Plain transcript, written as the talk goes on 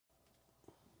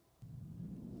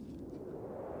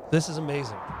This is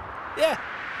amazing. Yeah.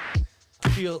 I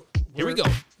feel Here we go.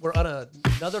 We're on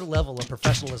another level of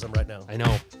professionalism right now. I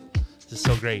know. This is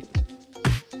so great.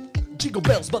 Jingle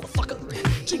bells,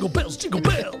 motherfucker. Jingle bells, jingle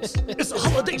bells. It's the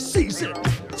holiday season.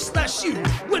 Slash you,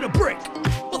 win a break.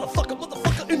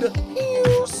 Motherfucker in the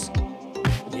house.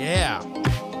 Yeah.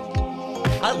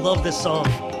 I love this song.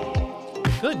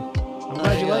 Good. I'm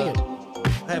glad you like it.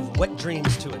 I have wet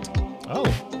dreams to it. Oh.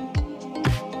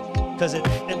 Because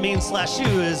it means Slash You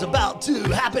is about to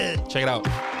happen. Check it out.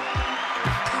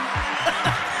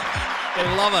 They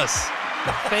love us.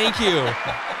 Thank you.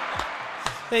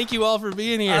 Thank you all for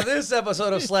being here. On this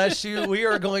episode of Slash You, we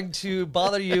are going to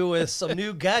bother you with some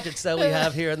new gadgets that we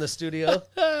have here in the studio.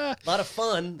 A lot of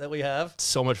fun that we have.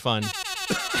 So much fun.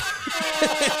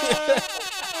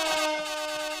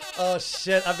 Oh,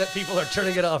 shit. I bet people are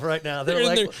turning it off right now. They're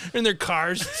in their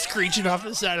cars screeching off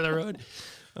the side of the road.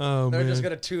 Oh, They're man. just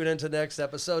going to tune into next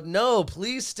episode. No,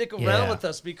 please stick around with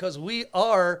us because we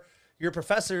are your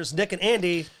professors, Nick and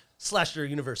Andy, Slash Your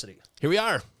University. Here we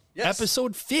are. Yes.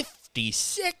 Episode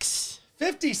 56.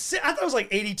 56. I thought it was like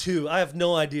 82. I have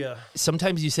no idea.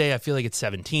 Sometimes you say, I feel like it's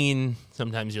 17.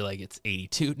 Sometimes you're like, it's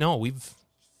 82. No, we've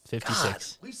 56.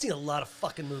 God, we've seen a lot of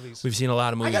fucking movies. We've seen a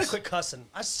lot of movies. I gotta quit cussing.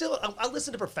 I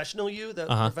listened to Professional You, the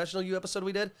Professional You episode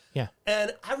we did. Yeah.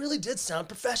 And I really did sound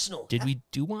professional. Did we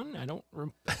do one? I don't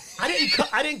remember.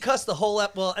 I didn't cuss the whole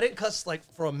well, I didn't cuss like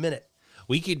for a minute.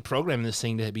 We could program this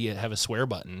thing to have a swear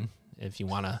button if you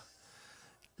want to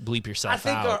bleep yourself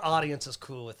out. I think our audience is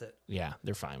cool with it. Yeah,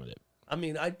 they're fine with it. I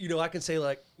mean, I can say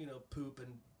like, poop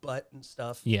and butt and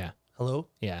stuff. Yeah. Hello?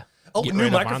 Yeah. Oh, Get new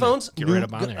right up on microphones? there. Get right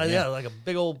up on there. Yeah, like a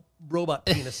big old robot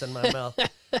penis in my mouth.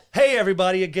 Hey,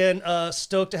 everybody. Again,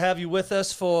 stoked to have you with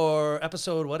us for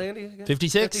episode, what, Andy? Again?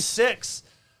 56. 56.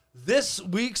 This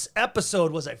week's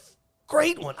episode was a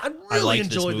great one. I really liked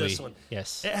enjoyed this this movie. one.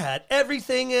 Yes. It had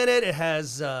everything in it. It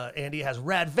has, Andy, it has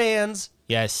rad vans,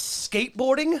 Yes.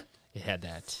 skateboarding, It had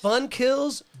that. fun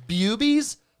kills,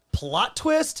 beauties, plot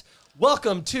twist.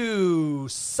 Welcome to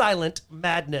Silent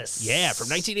Madness. Yeah, from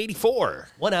 1984.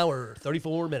 1 hour,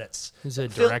 34 minutes. It was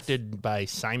directed by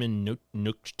Simon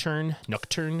Nocturne.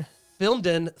 Filmed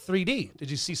in 3D. Did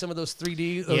you see some of those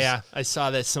 3D? Yeah, I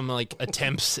saw that some like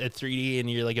attempts at 3D, and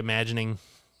you're like imagining.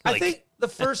 I think the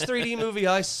first 3D movie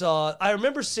I saw, I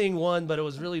remember seeing one, but it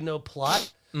was really no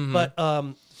plot. But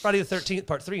Friday the 13th,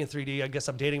 Part 3 in 3D. I guess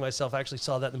I'm dating myself. I actually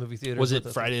saw that in the movie theater. Was it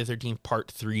Friday the 13th Part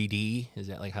 3D? Is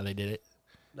that like how they did it?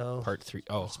 No. Part 3.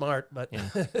 Oh, Smart, but Yeah.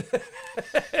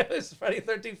 it was Friday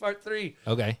the 13th, Part 3.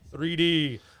 okay.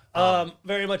 3D.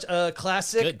 Very much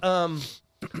classic. Good.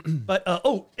 But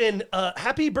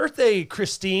happy birthday,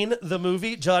 Christine, the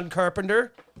movie, John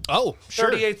Carpenter. Oh,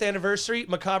 sure. 38th anniversary.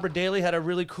 Macabre Daily had a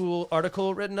really cool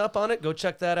article written up on it. Go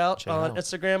check that out on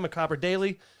Instagram, Macabre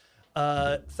Daily.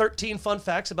 13 fun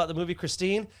facts about the movie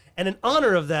Christine. And in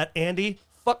honor of that, Andy,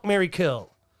 fuck, marry, kill.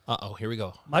 Uh-oh, here we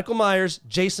go. Michael Myers,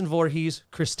 Jason Voorhees,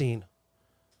 Christine.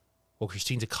 Well,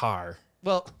 Christine's a car.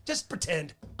 Well, just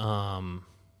pretend. I'm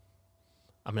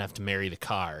going to have to marry the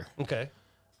car, Okay.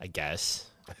 I guess.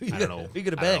 You I don't know. you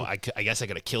gotta I don't bang. know. I guess I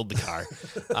could have killed the car.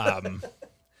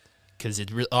 Because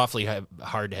it's awfully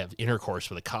hard to have intercourse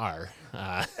with a car.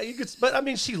 But I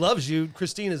mean, she loves you.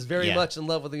 Christine is very Yeah. much in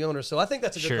love with the owner, so I think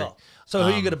that's a good Sure. call. So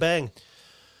who are you gonna bang?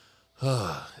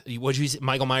 What'd you say,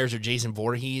 Michael Myers or Jason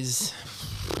Voorhees?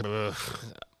 Ugh,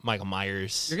 Michael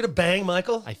Myers. You're gonna bang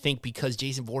Michael? I think because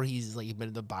Jason Voorhees is like been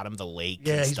at the bottom of the lake.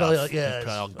 Yeah, and he's stuff. probably like- yeah, He's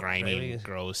probably all it's grimy grimy. and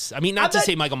gross. I mean, not to bet-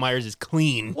 say Michael Myers is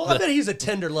clean. Well, I bet he's a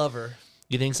tender lover.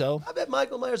 You think so? I bet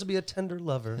Michael Myers would be a tender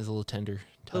lover. Has a little tender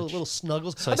touch. Little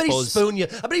snuggles. So I I bet he'd suppose- spoon you.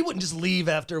 I bet he wouldn't just leave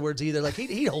afterwards either. Like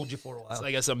he'd hold you for a while. So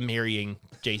I guess I'm marrying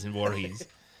Jason Voorhees.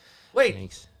 Wait,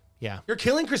 Thanks. Yeah. you're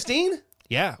killing Christine?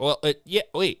 Yeah. Well, yeah.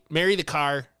 Wait. Marry the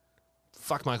car.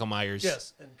 Fuck Michael Myers.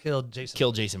 Yes, and killed Jason.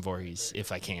 Kill Jason Voorhees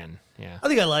if I can. Yeah. I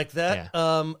think I like that.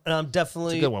 And I'm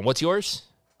definitely. Good one. What's yours?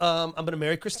 I'm gonna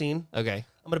marry Christine. Okay.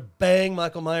 I'm gonna bang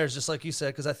Michael Myers, just like you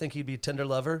said, because I think he'd be a tender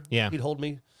lover. Yeah. He'd hold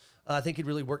me. I think he'd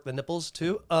really work the nipples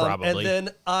too. Probably. And then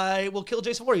I will kill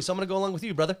Jason Voorhees. So I'm gonna go along with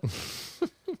you, brother.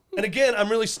 And again, I'm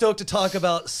really stoked to talk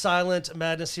about Silent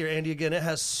Madness here, Andy. Again, it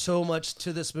has so much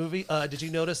to this movie. Did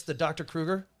you notice the Dr.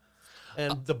 Kruger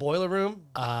and the Boiler Room?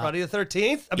 Friday the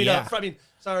 13th. I mean,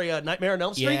 yeah. Nightmare on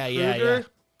Elm Street. Yeah. Krueger.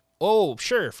 Oh,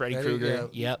 sure. Freddy Freddy, Krueger.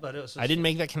 yeah. Yep. But it was I didn't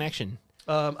make that connection.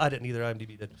 I didn't either.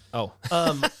 IMDb did. Oh.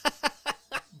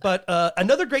 But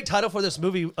another great title for this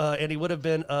movie, Andy, would have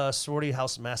been Sorority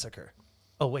House Massacre.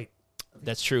 Oh wait,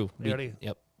 That's true. already-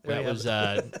 Yep. we That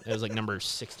already was like number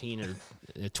 16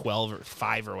 or 12 or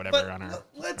 5 or whatever But on our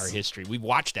let's- history. We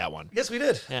watched that one. yes, we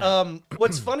did. Yeah.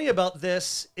 What's funny about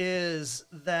this is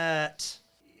that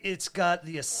It's got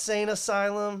the insane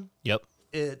asylum. Yep.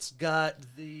 It's got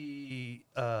the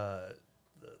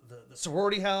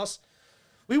sorority house.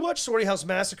 We watched Sorority House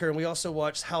Massacre, and we also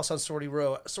watched House on Sorority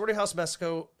Row. Sorority House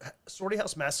Massacre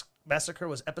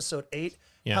was episode 8.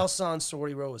 Yeah. House on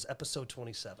Sorority Row was episode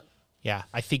 27. Yeah,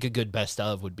 I think a good best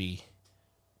of would be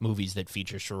movies that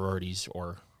feature sororities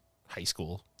or high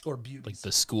school. Or beauties. Like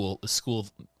the school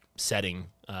setting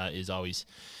is always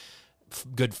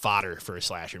good fodder for a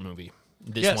slasher movie.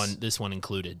 This one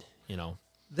included, you know.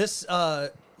 This a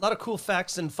lot of cool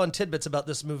facts and fun tidbits about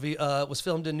this movie. Was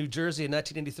filmed in New Jersey in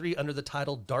 1983 under the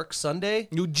title Dark Sunday.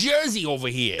 New Jersey over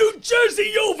here. New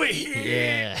Jersey over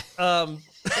here. Yeah.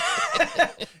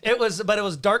 It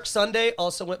was Dark Sunday.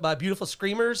 Also went by Beautiful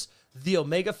Screamers, The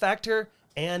Omega Factor,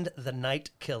 and The Night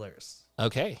Killers.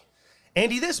 Okay.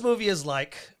 Andy, this movie was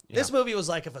like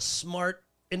if a smart,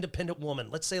 independent woman,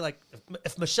 let's say like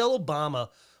if Michelle Obama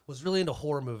was really into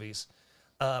horror movies,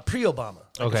 pre-Obama,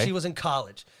 like if she was in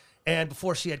college and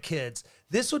before she had kids,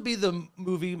 this would be the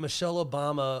movie Michelle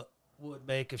Obama would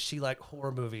make if she liked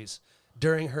horror movies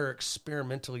during her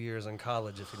experimental years in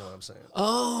college, if you know what I'm saying.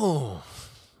 Oh.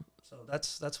 So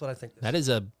that's what I think. That is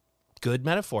a good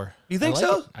metaphor. You think I like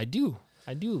so? it. I do.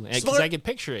 Because Smart. I could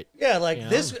picture it. Yeah, like You know?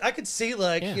 this, I could see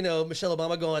like, Yeah. you know, Michelle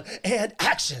Obama going, and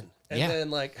action. And Yeah.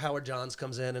 then like Howard Johns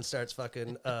comes in and starts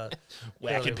fucking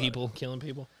Whacking people, killing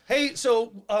people. Hey,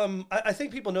 so I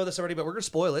think people know this already, but we're gonna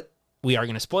spoil it. We are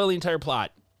going to spoil the entire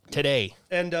plot today,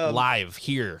 And live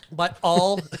here. but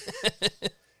all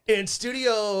in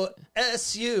Studio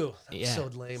SU. That was Yeah. so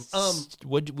lame.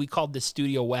 What we called the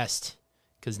Studio West,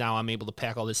 because now I'm able to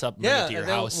pack all this up and bring Yeah, it to your and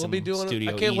then house. we'll be and doing.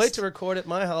 Studio I can't wait East. to record at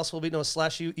my house. We'll be doing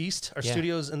 /U East. Our Yeah.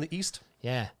 studios in the East.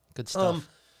 Yeah, good stuff.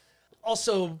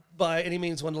 Also, by any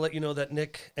means, want to let you know that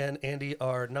Nick and Andy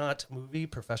are not movie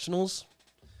professionals.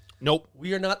 Nope.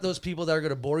 We are not those people that are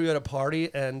going to bore you at a party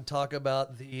and talk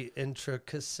about the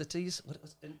intricacies. What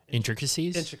was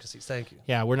Intricacies? intricacies? Thank you.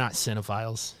 Yeah, we're not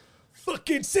cinephiles.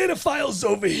 Fucking cinephiles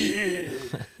over here.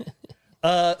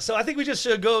 So I think we just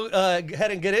should go ahead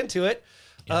and get into it.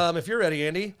 If you're ready,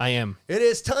 Andy. I am. It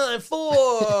is time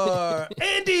for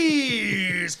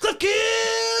Andy's Cliff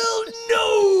Kill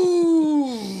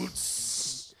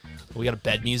Notes. We got a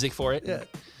bed music for it? Yeah.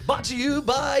 Brought to you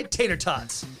by Tater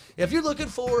Tots. If you're looking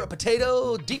for a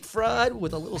potato deep fried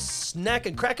with a little snack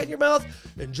and crack in your mouth,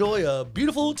 enjoy a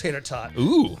beautiful tater tot.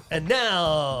 Ooh, And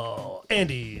now,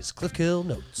 Andy's Cliff Kill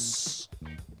Notes.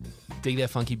 dig that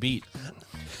funky beat.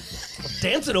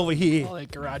 Dancing over here. All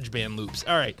that garage band loops.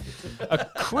 All right. A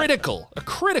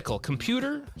critical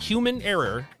computer human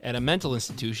error at a mental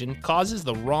institution causes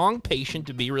the wrong patient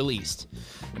to be released.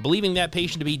 And believing that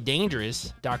patient to be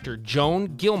dangerous, Dr.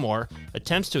 Joan Gilmore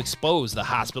attempts to expose the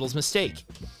hospital's mistake.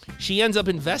 She ends up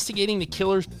investigating the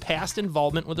killer's past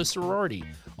involvement with a sorority,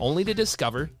 only to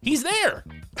discover he's there.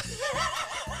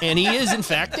 And he is, in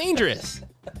fact, dangerous.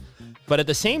 But at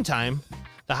the same time,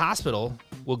 the hospital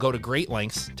will go to great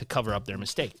lengths to cover up their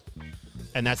mistake.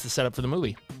 And that's the setup for the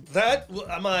movie.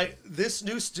 This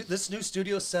new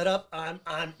studio setup.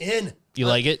 I'm in. You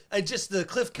like it? I just the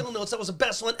Cliff Kill Notes. That was the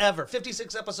best one ever.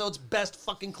 56 episodes, best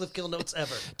fucking Cliff Kill Notes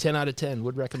ever. 10 out of 10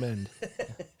 would recommend.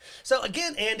 So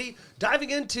again, Andy,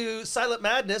 diving into Silent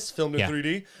Madness, filmed in Yeah.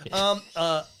 3D.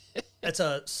 It's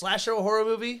a slasher horror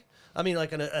movie. I mean,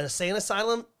 like an insane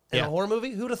asylum in Yeah. a horror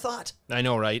movie. Who'd have thought? I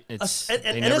know, right? And They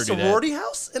a never do that. sorority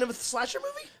house in a slasher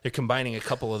movie. They're combining a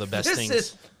couple of the best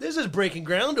things. This is breaking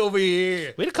ground over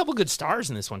here. We had a couple good stars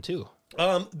in this one too.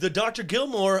 The Dr.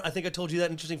 Gilmore, I think I told you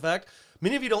that interesting fact.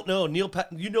 Many of you don't know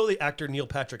you know the actor Neil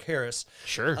Patrick Harris.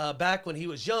 Sure. Back when he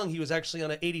was young, he was actually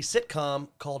on an 80s sitcom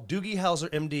called Doogie Howser,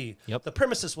 MD. Yep. The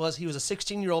premises was he was a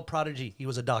 16-year-old prodigy. He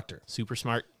was a doctor, Super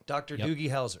smart. Dr. Yep. Doogie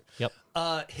Howser.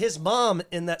 Yep. His mom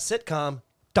in that sitcom,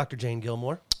 Dr. Jane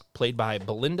Gilmore. Played by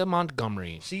Belinda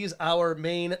Montgomery. She's our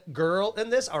main girl in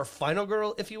this, our final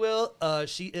girl, if you will.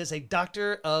 She is a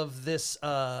doctor of this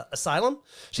asylum.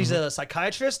 She's a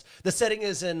psychiatrist. The setting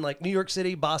is in like New York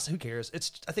City, Boston. Who cares?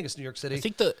 I think it's New York City. I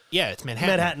think it's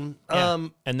Manhattan. Manhattan. Yeah.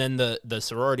 And then the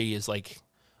sorority is like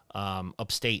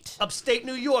upstate. Upstate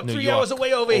New York, New 3 York. hours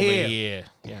away over here.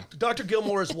 Yeah. Dr.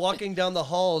 Gilmore is walking down the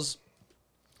halls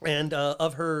and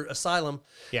of her asylum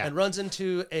Yeah. and runs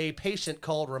into a patient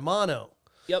called Romano.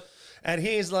 Yep. And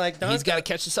he's like, He's got to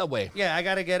catch the subway. yeah, I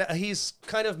got to get it. He's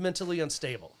kind of mentally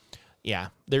unstable. Yeah.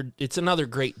 It's another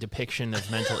great depiction of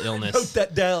mental illness. Note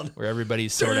that down. Where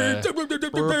everybody's sort of a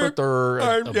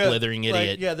Yeah, blithering like,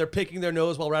 idiot. yeah, they're picking their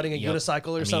nose while riding a Yep. unicycle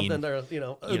or I mean, something. They're,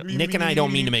 Nick and I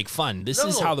don't mean to make fun. This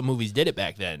is No. how the movies did it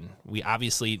back then. We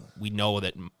know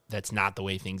that that's not the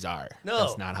way things are. No,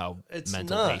 that's not how it's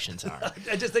mental not. patients are.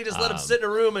 they just let him sit in a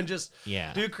room and just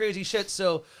yeah. do crazy shit.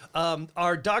 So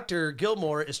our Dr.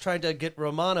 Gilmore is trying to get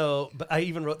Romano, but I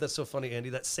even wrote, that's so funny, Andy,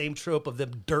 that same trope of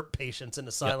them derp patients in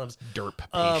asylums. Derp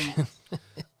patient.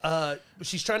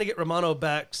 She's trying to get Romano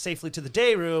back safely to the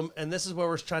day room, and this is where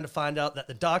we're trying to find out that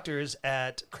the doctors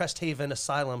at Crest Haven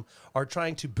Asylum are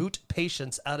trying to boot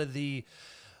patients out of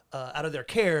their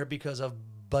care because of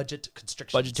budget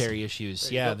constrictions. Budgetary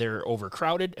issues. Yeah, they're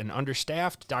overcrowded and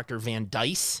understaffed. Dr. Van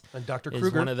Dice And Dr. is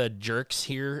Kruger. one of the jerks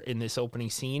here in this opening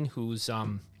scene who's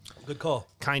Good call.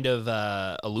 kind of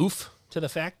aloof to the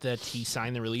fact that he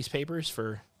signed the release papers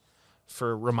for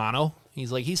Romano.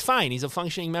 He's like, he's fine. He's a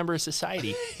functioning member of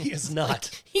society. He is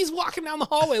not. He's walking down the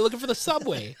hallway looking for the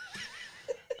subway.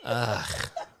 I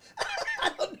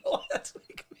don't know why that's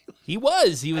making me.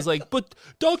 He was like, but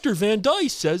Dr. Van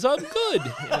Dice says I'm good.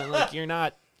 And I'm like, you're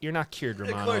not cured,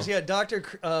 Romano. Of course, yeah. Dr.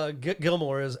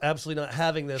 Gilmore is absolutely not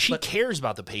having this. She but cares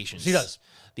about the patients. She does.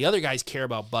 The other guys care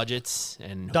about budgets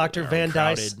and Dr. are Van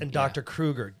crowded. Dice and Yeah. Dr.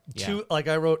 Kruger. Two, Yeah. like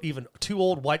I wrote, even two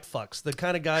old white fucks. The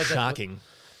kind of guys Shocking.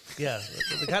 Yeah,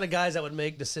 the kind of guys that would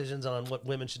make decisions on what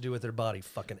women should do with their body.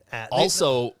 Fucking at.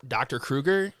 Also, Dr.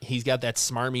 Kruger, he's got that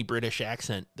smarmy British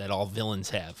accent that all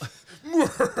villains have.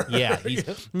 Yeah, he's,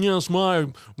 yes,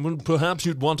 perhaps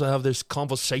you'd want to have this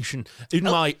conversation in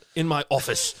my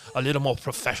office a little more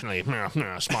professionally.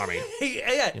 Smarmy.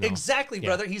 Yeah, exactly,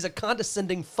 brother. He's a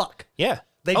condescending fuck. Yeah.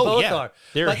 They both are.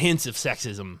 There Like- are hints of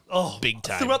sexism big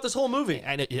time. Throughout this whole movie.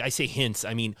 And I say hints,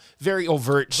 I mean very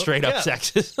overt, straight up yeah.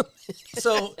 sexism.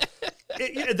 So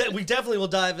we definitely will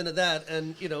dive into that,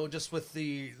 and just with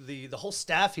the whole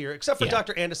staff here, except for Yeah.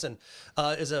 Dr. Anderson,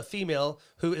 is a female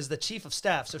who is the chief of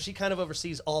staff, so she kind of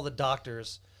oversees all the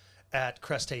doctors at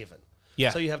Crest Haven.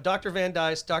 Yeah. So you have Dr. Van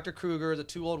Dice, Dr. Kruger, the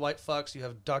two old white fucks. You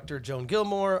have Dr. Joan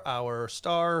Gilmore, our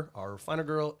star, our final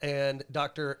girl, and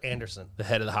Dr. Anderson. The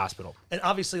head of the hospital. And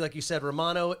obviously, like you said,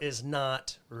 Romano is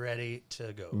not ready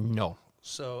to go. No.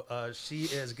 So she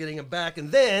is getting him back,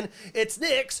 and then it's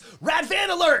Nick's Rad Van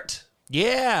alert.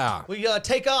 Yeah. We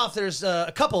take off. There's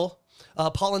a couple,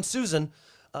 Paul and Susan,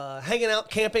 hanging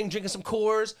out, camping, drinking some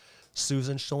Coors.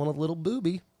 Susan showing a little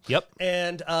booby. Yep.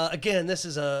 And again, this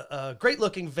is a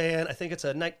great-looking van. I think it's a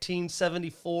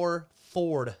 1974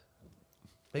 Ford,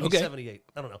 maybe Okay. 78.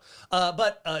 I don't know.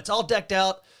 But it's all decked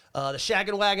out. The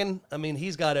shaggin' wagon. I mean,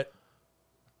 he's got it.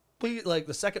 We like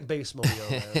the second base mobile.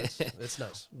 Man. It's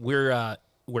nice.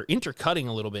 We're intercutting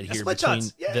a little bit here split between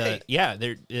shots.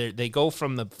 Yay. they go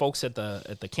from the folks at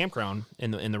the campground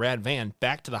in the rad van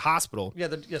back to the hospital.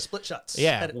 Yeah, split shots.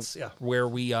 Yeah, Edits, yeah. where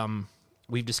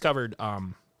we've discovered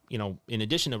in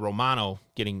addition to Romano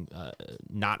getting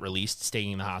not released,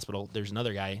 staying in the hospital, there's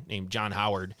another guy named John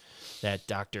Howard that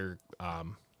Dr.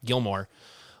 Gilmore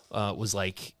was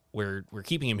like, we're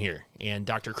keeping him here. And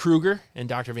Dr. Kruger and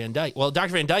Dr. Van Dyke. Well,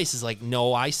 Dr. Van Dyke is like,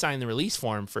 no, I signed the release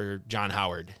form for John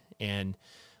Howard. And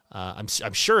I'm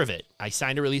sure of it. I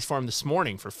signed a release form this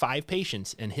morning for 5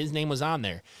 patients, and his name was on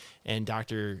there. And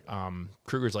Dr.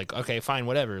 Kruger's like, okay, fine,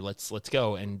 whatever, let's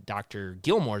go. And Dr.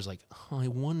 Gilmore's like, oh, I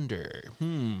wonder,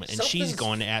 And she's Something's-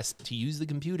 going to ask to use the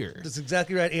computer. That's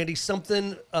exactly right, Andy.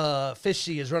 Something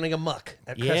fishy is running amok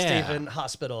at Crest Yeah. Haven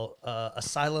Hospital,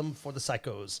 Asylum for the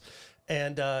Psychos.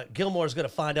 And Gilmore's going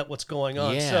to find out what's going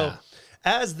on. Yeah. So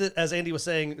as Andy was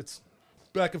saying, it's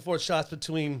back and forth shots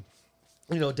between,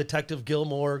 Detective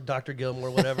Gilmore, Dr.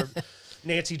 Gilmore, whatever,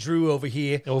 Nancy Drew over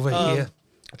here.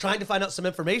 Trying to find out some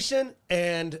information,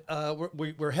 and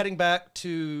we're heading back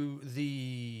to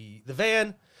the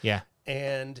van, Yeah,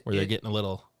 and where they're getting a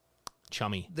little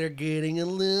chummy. they're getting a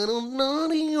little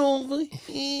naughty over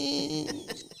here.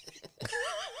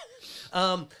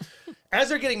 As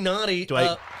they're getting naughty, Do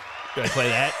I play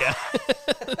that?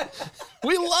 Yeah.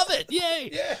 We love it.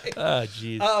 Yay. Oh,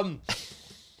 jeez.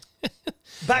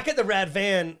 back at the rad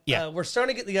van, Yeah. we're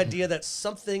starting to get the idea that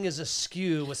something is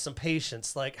askew with some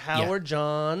patients, like Howard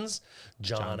John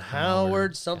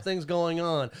Howard. Something's going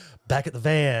on. Back at the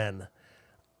van,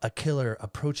 a killer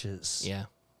approaches Yeah.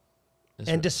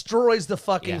 and destroys the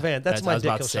fucking Yeah. van. That's I my was dick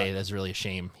about kill to say, shot. that's really a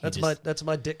shame. He That's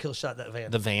my dick kill shot. That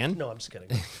van. The van? No, I'm just kidding.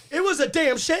 It was a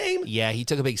damn shame. Yeah, he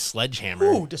took a big sledgehammer.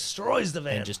 Ooh, destroys the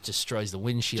van. And just destroys the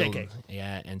windshield. JK.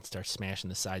 Yeah, and starts smashing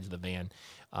the sides of the van.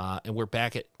 And we're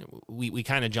back at, we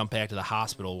kind of jump back to the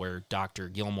hospital where Dr.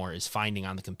 Gilmore is finding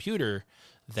on the computer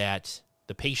that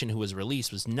the patient who was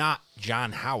released was not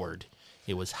John Howard.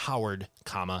 It was Howard,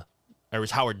 it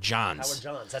was Howard Johns. Howard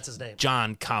Johns, that's his name.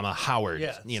 John, Howard.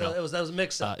 Yeah, You so know, that was a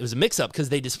mix-up. it was a mix-up because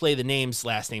they display the names,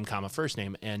 last name, first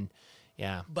name, and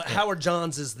Yeah. But Howard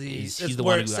Johns is He's is the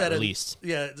where one it who got said released.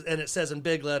 Yeah, and it says in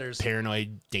big letters.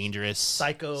 Paranoid, dangerous,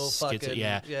 Psycho, fucking,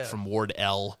 yeah. from Ward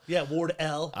L. Yeah, Ward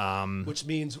L, which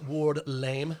means Ward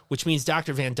Lame. Which means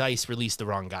Dr. Van Dice released the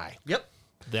wrong guy. Yep.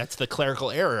 That's the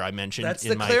clerical error I mentioned. That's in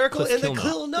the my clerical Cliff in the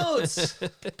Kill note. Kill notes.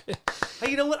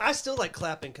 Hey, you know what? I still like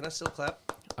clapping. Can I still clap?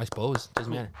 I suppose.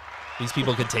 Doesn't matter. These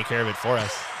people could take care of it for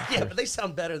us. Yeah, but they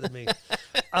sound better than me.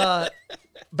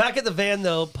 Back at the van,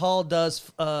 though, Paul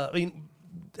does.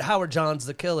 Howard Johns,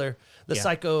 the killer, the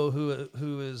psycho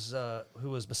who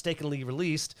was mistakenly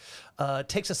released,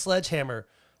 takes a sledgehammer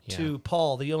to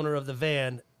Paul, the owner of the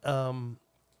van.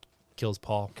 Kills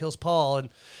Paul. Kills Paul, and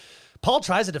Paul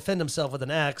tries to defend himself with an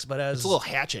axe, but as It's a little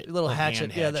hatchet.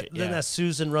 hatchet. Yeah. Then as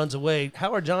Susan runs away,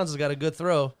 Howard Johns has got a good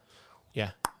throw.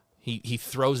 Yeah. He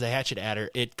throws the hatchet at her.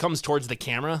 It comes towards the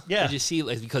camera. Yeah. Did you see?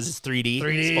 Like, because it's 3D.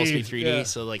 3D, It's supposed to be 3D, yeah.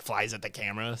 so like flies at the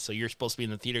camera. So you're supposed to be in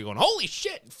the theater going, "Holy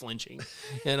shit!" flinching.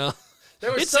 You know,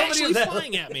 There was it's somebody actually that-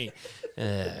 flying at me.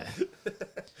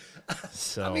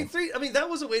 So I mean, that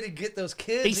was a way to get those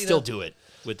kids. they you still know? do it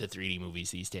with the 3D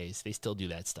movies these days. They still do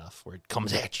that stuff where it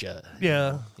comes at you.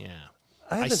 Yeah. Yeah.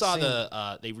 I I haven't saw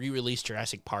seen- they re-released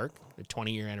Jurassic Park, the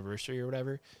 20-year anniversary or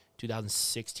whatever,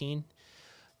 2016,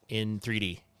 in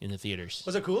 3D in the theaters.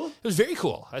 Was it cool? It was very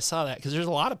cool. I saw that because there's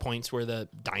a lot of points where the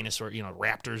dinosaur,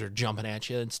 raptors are jumping at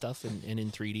you and stuff, and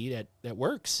in 3D that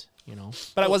works,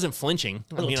 But I wasn't flinching.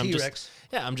 I mean, T-Rex.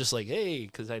 I'm just like, hey,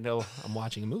 because I know I'm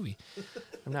watching a movie.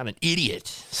 I'm not an idiot,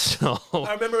 so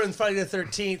I remember in Friday the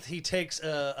 13th, he takes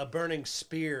a burning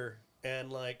spear and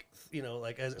like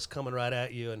as it's coming right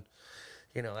at you, and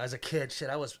as a kid, shit,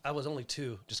 I was only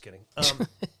 2. Just kidding.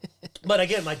 But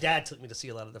again, my dad took me to see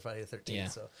a lot of the Friday the 13th. Yeah.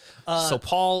 So so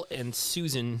Paul and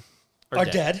Susan are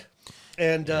dead.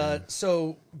 And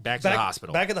so Back to the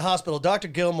hospital. Back at the hospital, Dr.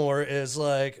 Gilmore is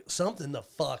like, something the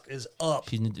fuck is up.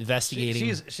 She's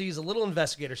investigating. She's a little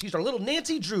investigator. She's our little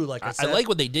Nancy Drew, like I I said. like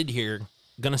what they did here.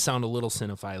 Gonna sound a little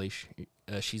cinephile-ish.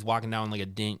 She's walking down like a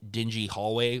dingy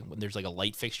hallway when there's like a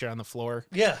light fixture on the floor.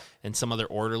 Yeah. And some other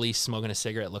orderly smoking a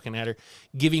cigarette looking at her,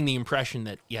 giving the impression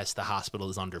that, yes, the hospital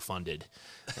is underfunded.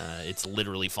 It's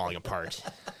literally falling apart.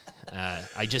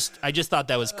 I just thought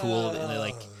that was cool.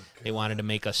 They wanted to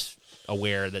make us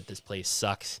aware that this place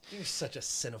sucks. You're such a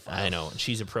cinephile. I know. And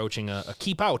she's approaching a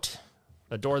keep out,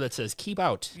 a door that says keep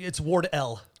out. It's Ward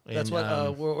L. That's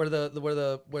And, where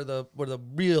the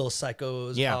real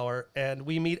psychos Yeah. are, and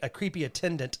we meet a creepy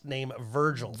attendant named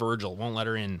Virgil. Virgil won't let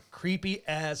her in. Creepy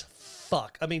as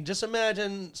fuck. I mean, just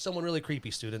imagine someone really creepy,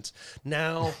 students.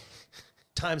 Now,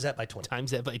 times that by 20.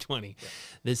 Times that by 20. Yeah.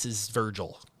 This is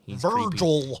Virgil. He's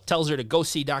Virgil. creepy. Tells her to go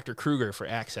see Dr. Kruger for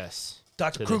access.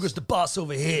 Dr. Kruger's the boss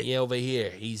over here. Yeah, over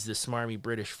here. He's the smarmy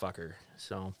British fucker.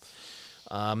 So,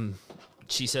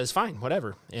 she says, fine,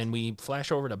 whatever. And we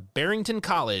flash over to Barrington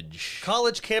College.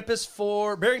 College campus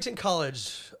for Barrington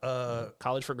College.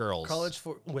 College for girls. College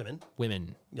for women.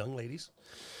 Women. Young ladies.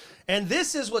 And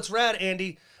this is what's rad,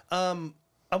 Andy.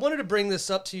 I wanted to bring this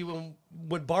up to you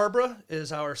when Barbara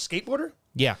is our skateboarder.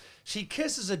 Yeah. She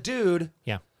kisses a dude.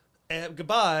 Yeah. And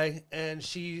goodbye, and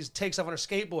she takes off on her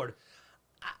skateboard.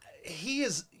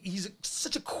 He's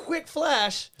such a quick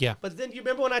flash. Yeah. But then you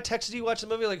remember when I texted you watch the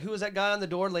movie, like, who was that guy on the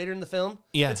door later in the film?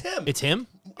 Yeah. It's him. It's him?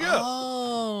 Yeah.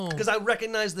 Oh. Because I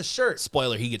recognize the shirt.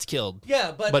 Spoiler, he gets killed.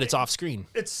 Yeah, But it's off screen.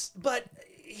 But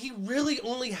he really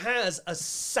only has a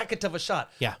second of a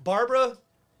shot. Yeah. Barbara,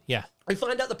 Yeah. we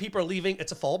find out the people are leaving.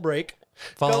 It's a fall break.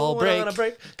 Fall Going break. on a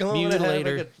break. Going to have a Mutilator.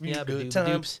 good, good Yabba-dooba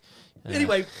time. doops.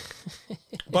 Anyway,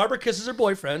 Barbara kisses her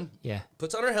boyfriend. Yeah.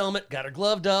 Puts on her helmet, got her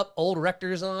gloved up, old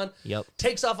Rector's on. Yep.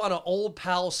 Takes off on an old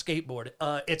pal skateboard.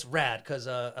 It's rad because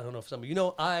I don't know if some of you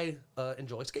know, I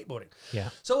enjoy skateboarding. Yeah.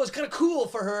 So it was kind of cool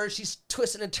for her. She's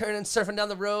twisting and turning, surfing down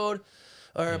the road.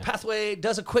 Or pathway,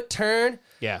 does a quick turn.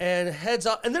 Yeah. And heads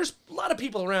up. And there's a lot of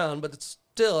people around, but it's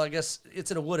still, I guess,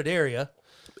 it's in a wooded area.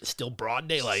 Still broad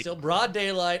daylight. Still broad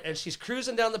daylight, and she's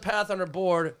cruising down the path on her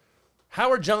board.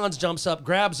 Howard Johns jumps up,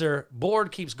 grabs her,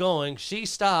 board keeps going. She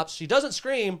stops. She doesn't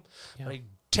scream. But he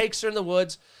takes her in the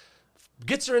woods,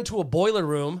 gets her into a boiler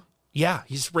room. Yeah,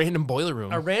 he's random boiler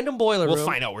room. A random boiler room. We'll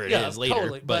find out where it is later,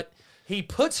 Totally. But he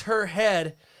puts her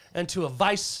head into a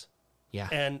vice Yeah.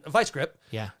 and a vice grip.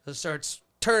 Yeah. And starts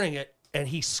turning it, and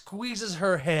he squeezes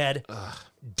her head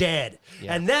dead.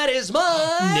 And that is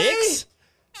my Nick's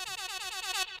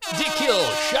Dick Kill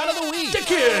Shot of the Week. Dick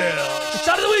Kill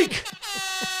Shot of the Week.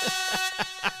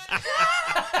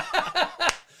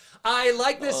 I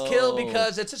like this kill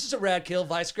because it's just a rad kill,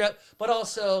 vice grip, but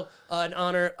also in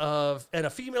honor of and a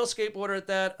female skateboarder at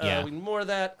that. Yeah. We need more of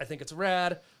that. I think it's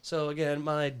rad. So again,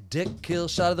 my Dick Kill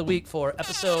Shot of the Week for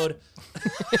episode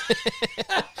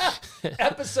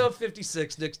Episode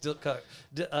 56,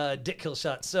 Dick Kill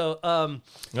Shot. So,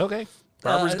 Okay.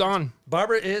 Barbara's gone.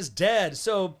 Barbara is dead.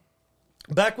 So,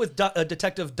 back with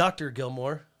Detective Dr.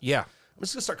 Gilmore. Yeah. I'm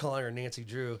just gonna start calling her Nancy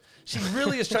Drew. She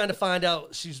really is trying to find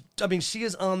out. She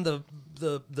is on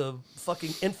the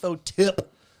fucking info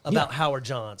tip about Howard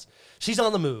Johns. She's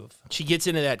on the move. She gets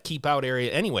into that keep out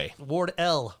area anyway. Ward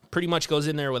L. Pretty much goes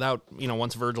in there without,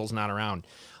 once Virgil's not around.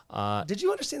 Did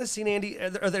you understand the scene, Andy?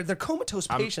 They're comatose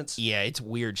patients. Yeah, it's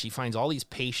weird. She finds all these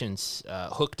patients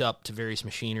hooked up to various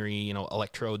machinery,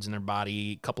 electrodes in their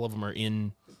body. A couple of them are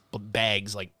in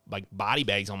bags, like body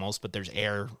bags almost, but there's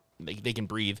air. They can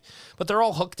breathe. But they're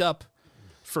all hooked up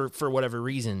for whatever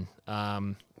reason.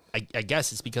 I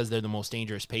guess it's because they're the most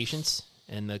dangerous patients,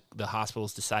 and the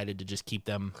hospitals decided to just keep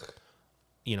them,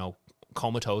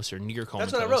 comatose or near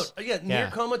comatose. That's what I wrote. Yeah, near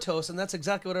comatose, and that's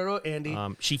exactly what I wrote, Andy.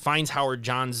 She finds Howard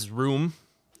Johns' room,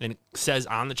 and it says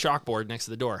on the chalkboard next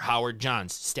to the door, Howard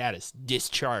Johns, status,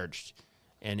 discharged.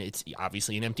 And it's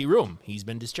obviously an empty room. He's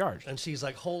been discharged. And she's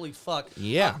like, holy fuck.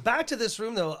 Yeah. Back to this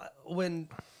room, though, when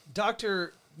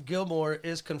Dr. Gilmore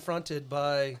is confronted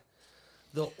by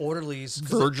the orderlies.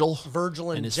 Virgil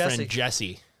and his Jesse. friend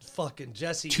Jesse. Fucking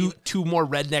Jesse. Two more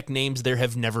redneck names there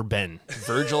have never been.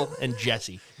 Virgil and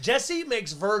Jesse. Jesse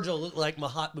makes Virgil look like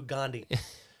Mahatma Gandhi.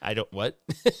 What?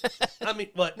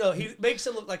 What? No, he makes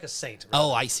him look like a saint. Right?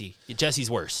 Oh, I see.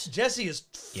 Jesse's worse. Jesse is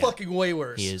fucking way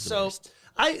worse. He is the worst.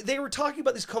 They were talking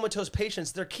about these comatose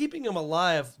patients. They're keeping them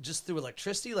alive just through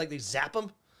electricity. Like they zap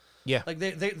them. Yeah. Like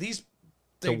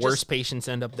the worst patients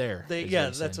end up there.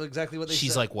 That's exactly what they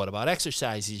She's said. like, what about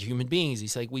exercise? These human beings.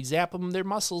 He's like, we zap them their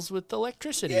muscles with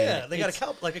electricity. Yeah, they got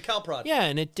a cow prod. Yeah,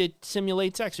 and it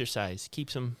simulates exercise,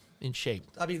 keeps them in shape.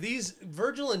 These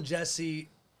Virgil and Jesse,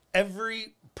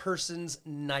 every person's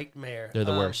nightmare. They're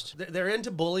the worst. They're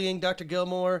into bullying Dr.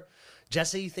 Gilmore.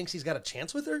 Jesse thinks he's got a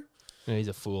chance with her. Yeah, he's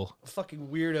a fool. Fucking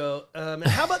weirdo. And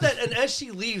how about that? And as she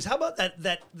leaves, how about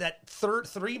that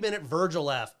 3-minute Virgil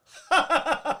laugh?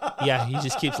 Yeah, he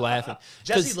just keeps laughing.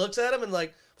 Jesse looks at him and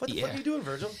like, what the fuck are you doing,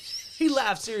 Virgil? He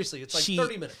laughs seriously. It's like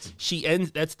 30 minutes. She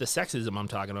ends. That's the sexism I'm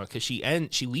talking about. Because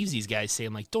she leaves these guys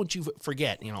saying like, "Don't you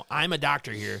forget? I'm a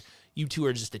doctor here. You two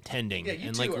are just attending." Yeah, you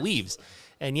and two like are. leaves.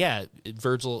 And yeah,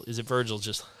 Virgil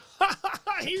just.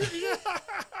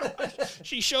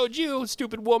 She showed you,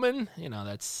 stupid woman.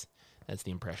 That's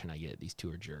the impression I get. These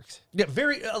two are jerks. Yeah,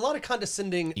 a lot of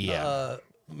condescending.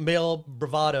 Male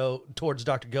bravado towards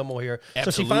Dr. Gilmore here.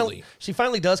 Absolutely. So she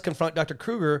finally does confront Dr.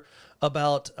 Kruger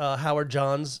about Howard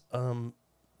Johns'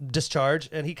 discharge,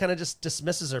 and he kind of just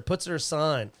dismisses her, puts her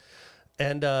aside.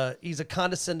 And he's a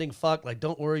condescending fuck, like,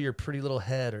 don't worry your pretty little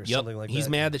head or something like that. He's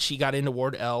mad that she got into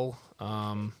Ward L.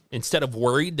 Instead of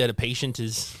worried that a patient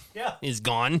is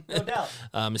gone, No doubt.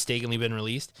 mistakenly been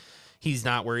released. He's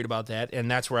not worried about that.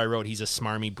 And that's where I wrote he's a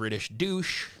smarmy British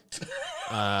douche.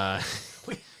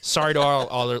 Sorry to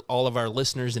all of our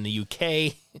listeners in the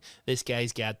UK. This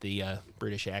guy's got the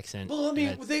British accent. Well,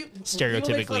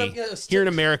 stereotypically, here in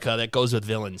America, that goes with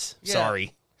villains. Yeah.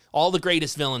 Sorry. All the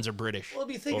greatest villains are British. Well,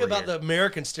 if you think about the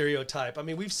American stereotype,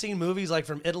 we've seen movies like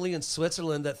from Italy and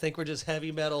Switzerland that think we're just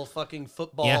heavy metal fucking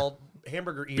football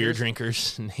hamburger eaters. Beer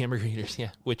drinkers and hamburger eaters,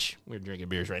 which we're drinking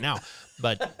beers right now.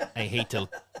 But I hate to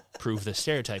prove the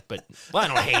stereotype, I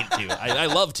don't hate to. I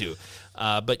love to.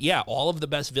 But yeah, all of the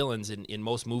best villains in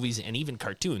most movies and even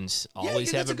cartoons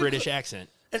always have a British accent.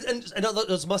 And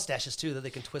those mustaches, too, that they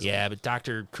can twist. Yeah, but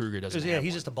Dr. Kruger doesn't have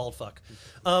he's one. just a bald fuck.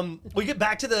 We get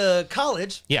back to the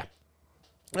college. Yeah.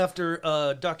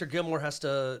 After Dr. Gilmore has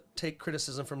to take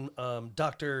criticism from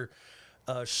Dr.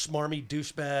 Schmarmy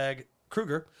douchebag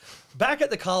Kruger. Back at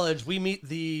the college, we meet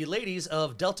the ladies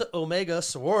of Delta Omega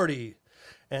sorority.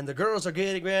 And the girls are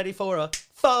getting ready for a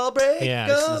fall break. Yeah,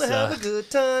 Gonna have a good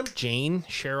time. Jane,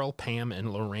 Cheryl, Pam,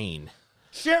 and Lorraine.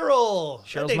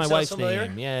 Cheryl's my wife's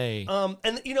name. Yay.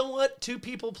 And you know what? Two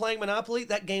people playing Monopoly,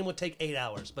 that game would take 8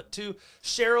 hours. But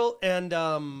Cheryl and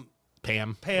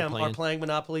Pam are playing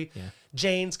Monopoly. Yeah.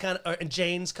 Jane's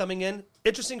coming in.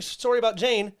 Interesting story about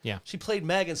Jane. Yeah. She played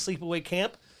Meg in Sleepaway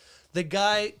Camp. The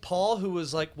guy, Paul, who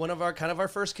was like one of our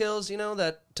first kills,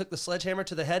 that took the sledgehammer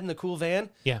to the head in the cool van.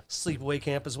 Yeah. Sleepaway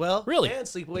Camp as well. Really? And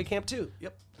Sleepaway Camp 2.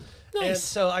 Yep. Nice. And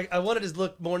so I wanted to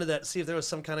look more into that, see if there was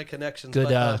some kind of connection.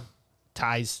 Good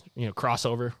ties,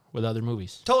 crossover with other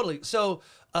movies. Totally. So,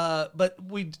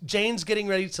 Jane's getting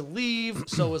ready to leave.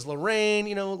 So is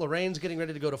Lorraine. Lorraine's getting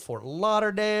ready to go to Fort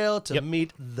Lauderdale to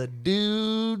meet the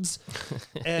dudes,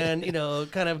 and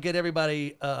kind of get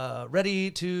everybody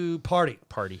ready to party.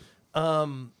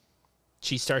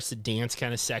 She starts to dance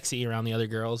kind of sexy around the other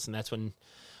girls, and that's when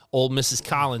old Mrs.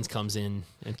 Collins comes in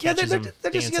and catches them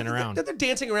dancing around. They're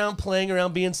dancing around, playing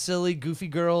around, being silly, goofy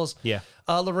girls. Yeah.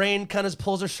 Lorraine kind of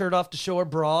pulls her shirt off to show her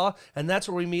bra, and that's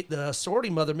where we meet the sorority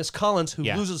mother, Miss Collins, who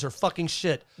loses her fucking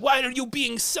shit. Why are you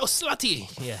being so slutty?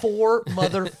 Yeah. For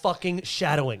motherfucking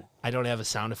shadowing. I don't have a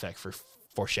sound effect for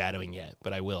foreshadowing yet,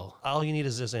 but I will. All you need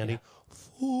is this, Andy. Yeah.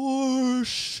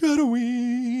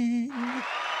 Foreshadowing.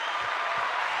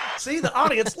 See, the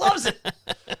audience loves it.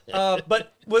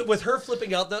 But with her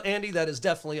flipping out, though, Andy, that is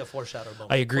definitely a foreshadow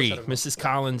moment. I agree. Mrs.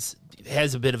 Collins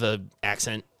has a bit of a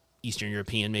accent, Eastern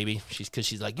European maybe.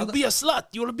 She's like, you be a slut.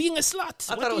 You're being a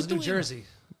slut. I thought it was New Jersey.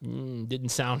 Didn't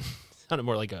sounded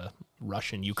more like a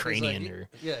Russian, Ukrainian, like, or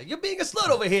you're being a slut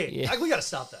over here. Yeah. We got to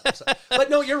stop that. But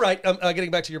no, you're right.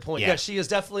 Getting back to your point. Yeah. Yeah, she is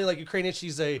definitely like Ukrainian.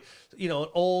 She's an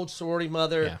old sorority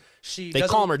mother. Yeah. They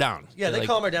calm her down. Yeah, They're they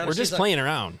calm her down. We're just playing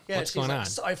around. Yeah, What's going on?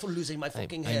 Sorry for losing my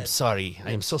fucking head. I'm sorry.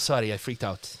 I am so sorry. I freaked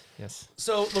out. Yes.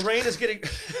 So Lorraine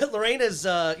is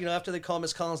after they call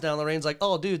Miss Collins down, Lorraine's like,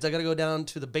 oh, dudes, I got to go down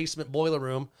to the basement boiler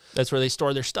room. That's where they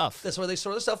store their stuff. That's where they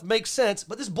store their stuff. Makes sense.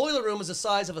 But this boiler room is the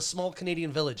size of a small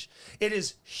Canadian village. It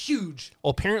is huge.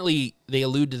 Well, apparently they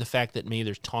allude to the fact that maybe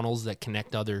there's tunnels that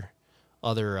connect other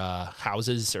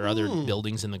houses or other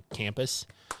buildings in the campus.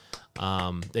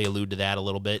 They allude to that a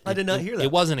little bit. I did not hear that.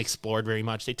 It wasn't explored very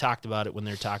much. They talked about it when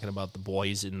they were talking about the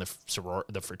boys in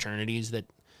the fraternities that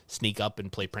sneak up and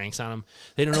play pranks on them.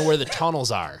 They don't know where the tunnels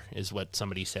are, is what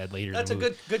somebody said later. That's in the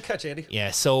movie. a good catch, Andy.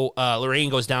 Yeah. So Lorraine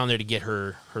goes down there to get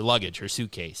her luggage, her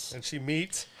suitcase. And she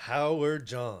meets Howard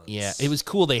Johns. Yeah, it was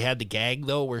cool. They had the gag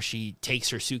though, where she takes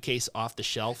her suitcase off the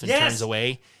shelf and turns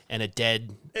away, and a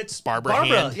dead Barbara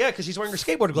hand. Yeah, because she's wearing her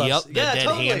skateboard gloves. Yep, the dead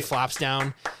hand flops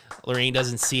down. Lorraine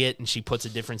doesn't see it, and she puts a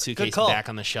different suitcase back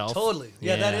on the shelf. Totally.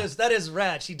 Yeah, that is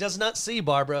rad. She does not see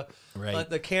Barbara, right. But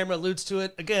the camera alludes to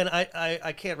it. Again,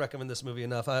 I can't recommend this movie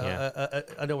enough.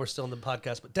 I know we're still in the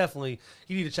podcast, but definitely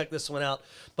you need to check this one out.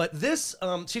 But this,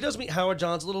 she does meet Howard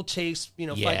Johns. A little chase,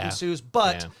 fight ensues.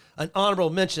 But an honorable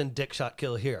mention, dick shot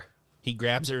kill here. He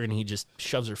grabs her and he just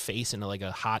shoves her face into like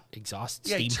a hot exhaust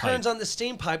steam pipe. He turns on the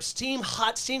steam pipe.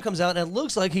 Hot steam comes out, and it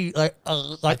looks like he I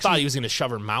thought he was going to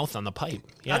shove her mouth on the pipe.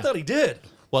 Yeah. I thought he did.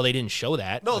 Well, they didn't show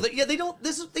that. No, they don't.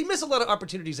 They miss a lot of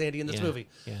opportunities, Andy, in this movie.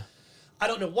 Yeah. I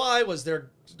don't know why. Was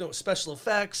there no special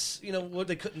effects? They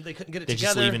couldn't get it They're together.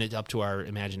 Just leaving it up to our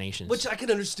imaginations. Which I can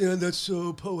understand. That's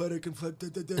so poetic and fun.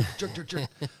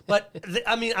 But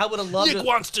I would have loved. Nick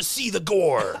wants to see the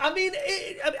gore.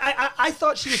 I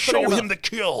thought she was show him the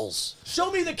kills. Show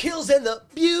me the kills and the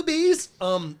boobies.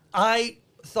 I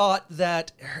thought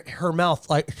that her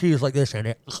mouth, like she was like this in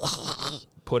it.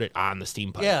 Put it on the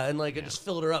steam pipe. Yeah, and it just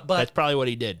filled her up. But that's probably what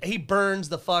he did. He burns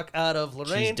the fuck out of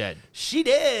Lorraine. She's dead. She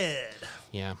did.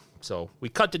 Yeah. So we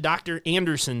cut to Dr.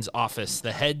 Anderson's office,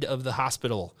 the head of the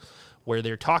hospital, where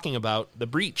they're talking about the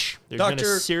breach. There's been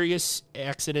a serious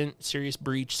accident, serious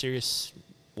breach, serious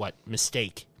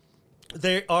mistake.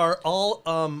 They are all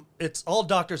it's all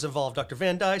doctors involved. Dr.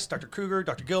 Van Dyce, Dr. Kruger,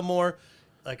 Dr. Gilmore,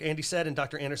 like Andy said, in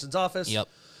Dr. Anderson's office. Yep.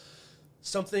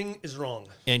 Something is wrong.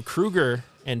 And Kruger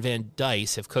and Van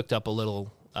Dyce have cooked up a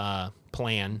little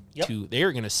plan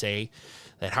they're going to say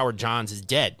that Howard Johns is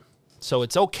dead. So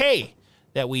it's okay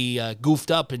that we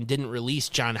goofed up and didn't release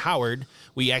John Howard.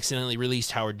 We accidentally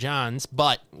released Howard Johns,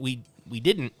 but we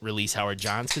didn't release Howard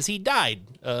Johns because he died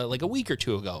like a week or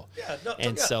two ago.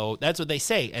 Yeah, so that's what they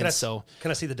say. Can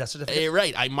I see the death certificate?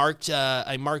 Right. I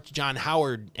marked John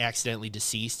Howard accidentally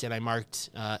deceased, and I marked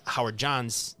Howard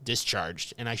Johns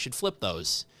discharged, and I should flip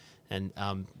those. And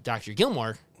Dr.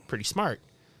 Gilmore, pretty smart,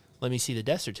 let me see the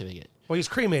death certificate. Well, he's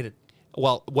cremated.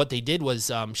 Well, what they did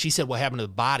was she said what happened to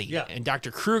the body. Yeah. And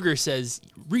Dr. Kruger says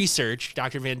research.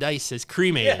 Dr. Van Dyce says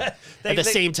cremated. Yeah, at the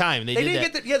same time. They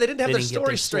didn't have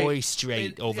their story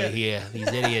straight over here. These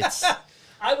idiots.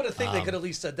 I would have think they could at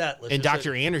least said that. And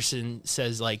Dr. Anderson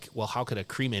says, well, how could a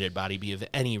cremated body be of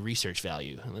any research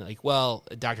value?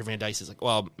 And Dr. Van Dyce is like,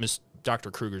 well,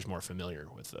 Dr. Kruger's more familiar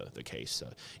with the case. So,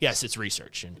 yes, it's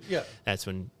research. And that's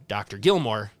when Dr.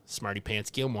 Gilmore, Smarty Pants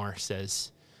Gilmore,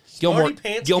 says...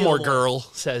 Gilmore Girl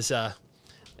says,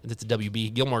 that's a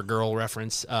WB, Gilmore Girl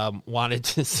reference, wanted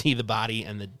to see the body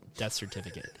and the death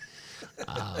certificate.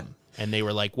 And they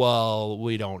were like, well,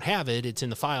 we don't have it. It's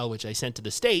in the file, which I sent to the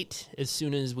state as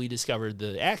soon as we discovered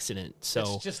the accident. So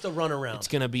it's just a runaround. It's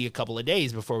going to be a couple of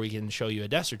days before we can show you a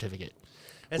death certificate,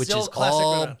 which is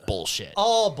all bullshit.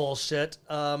 All bullshit,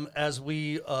 as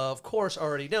we, of course,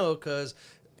 already know, because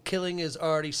killing is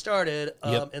already started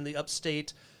in the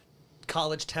upstate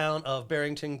college town of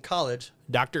Barrington College.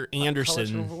 Dr.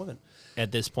 Anderson,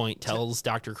 at this point, tells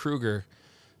Dr. Kruger,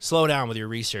 slow down with your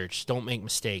research. Don't make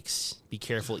mistakes. Be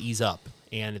careful. Ease up.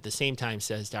 and at the same time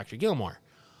says, Dr. Gilmore,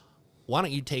 why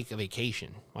don't you take a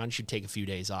vacation? Why don't you take a few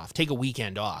days off? Take a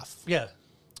weekend off. Yeah.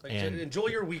 Like, And- enjoy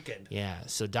your weekend. Yeah,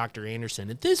 so Dr.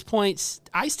 Anderson, at this point,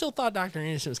 I still thought Dr.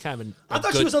 Anderson was kind of I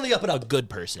thought she was on the up and a up. good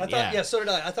person. I thought, yeah, so did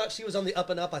I. I thought she was on the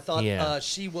up and up. I thought Yeah.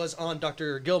 she was on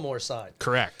Dr. Gilmore's side.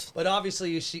 Correct. But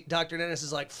obviously, Dr. Dennis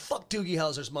is like, fuck Doogie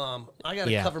Howser's mom. I got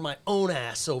to Yeah. cover my own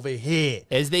ass over here.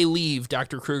 As they leave,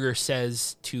 Dr. Kruger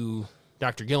says to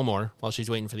Dr. Gilmore while she's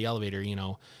waiting for the elevator,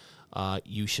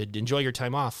 you should enjoy your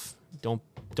time off.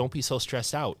 Don't be so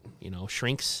stressed out.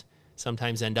 Shrinks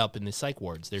sometimes end up in the psych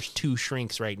wards. There's 2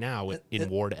 shrinks right now in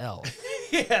Ward L.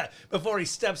 Yeah, before he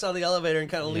steps on the elevator and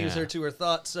kind of leaves Yeah. her to her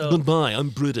thoughts. So Goodbye, I'm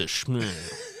British.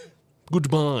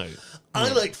 Goodbye.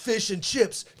 I like fish and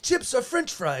chips. Chips are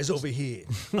French fries over here.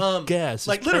 Gas. is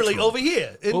Like literally petrol. over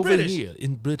here in Over British. here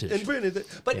in British. In British.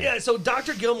 But yeah, so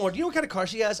Dr. Gilmore, do you know what kind of car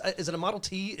she has? Is it a Model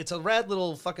T? It's a rad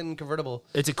little fucking convertible.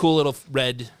 It's a cool little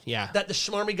red, yeah. That the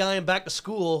schmarmy guy in Back to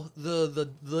School, the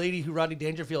lady who Rodney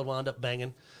Dangerfield wound up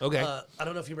banging. Okay. I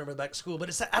don't know if you remember Back to School,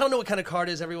 but I don't know what kind of car it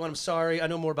is. Everyone, I'm sorry. I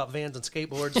know more about vans and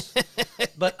skateboards.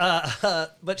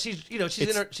 but she's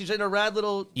she's in a rad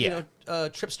little Yeah.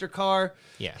 tripster car,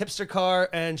 Yeah. hipster car,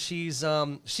 and she's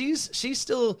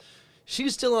still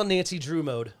on Nancy Drew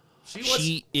mode.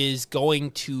 She is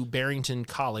going to Barrington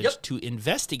College Yep. to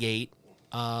investigate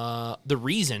the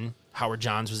reason Howard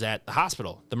Johns was at the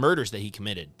hospital, the murders that he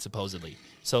committed, supposedly.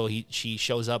 So she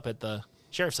shows up at the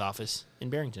sheriff's office in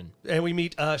Barrington. And we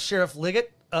meet Sheriff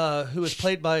Liggett, who is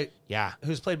played by Yeah.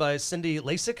 Cindy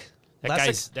Lasik.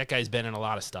 That guy's been in a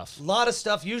lot of stuff. A lot of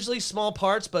stuff, usually small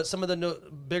parts, but some of the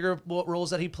bigger roles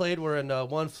that he played were in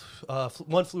One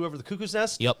Flew Over the Cuckoo's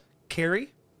Nest. Yep.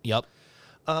 Carrie. Yep.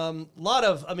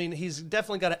 He's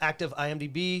definitely got an active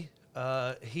IMDb.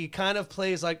 He kind of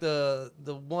plays like the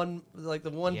one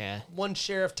Yeah. one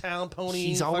sheriff town pony.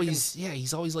 He's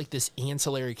always like this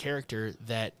ancillary character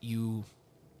that you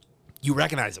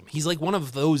recognize him. He's like one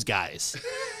of those guys.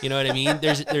 You know what I mean?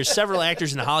 There's several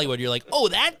actors in Hollywood. You're like, oh,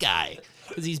 that guy,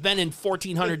 because he's been in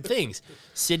 1,400 things.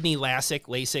 Sidney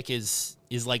LaSick is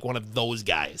like one of those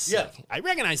guys. Yeah. Like, I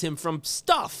recognize him from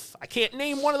stuff. I can't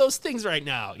name one of those things right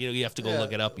now. You have to go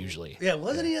look it up usually. Yeah,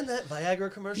 wasn't he in that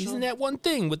Viagra commercial? He's in that one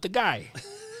thing with the guy.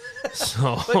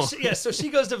 So So she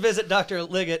goes to visit Dr.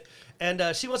 Liggett,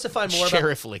 and she wants to find more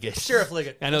Sheriff Liggett. Sheriff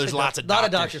Liggett. I know there's lots of Not a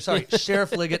doctors. doctor, sorry.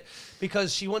 Sheriff Liggett,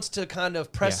 because she wants to kind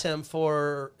of press Yeah. him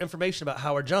for information about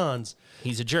Howard Johns.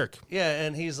 He's a jerk. Yeah,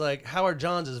 and he's like, Howard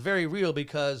Johns is very real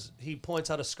because he points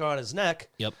out a scar on his neck.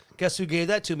 Yep. Guess who gave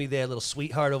that to me there, little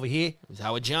sweetheart over here? It was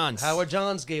Howard Johns. Howard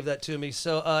Johns gave that to me.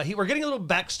 So we're getting a little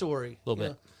backstory. A little you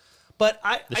bit. know. But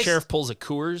The sheriff pulls a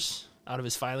Coors out of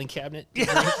his filing cabinet.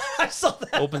 Yeah, I saw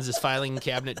that. Opens his filing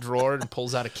cabinet drawer and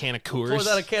pulls out a can of Coors. Pours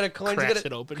out a can of coins. Cracks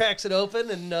it open. Cracks it open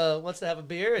and wants to have a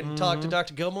beer and talk to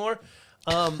Dr. Gilmore.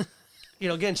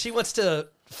 Again, she wants to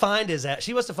find his ass.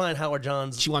 She wants to find Howard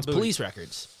Johns. She wants booty. police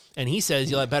records. And he says,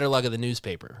 you'll have better luck at the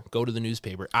newspaper. Go to the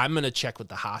newspaper. I'm going to check with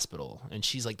the hospital. And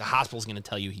she's like, the hospital's going to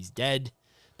tell you he's dead.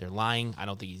 They're lying. I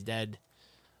don't think he's dead.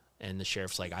 And the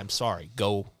sheriff's like, I'm sorry.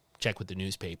 Go check with the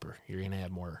newspaper. You're going to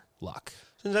have more luck.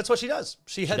 And that's what she does.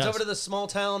 She heads does. over to the small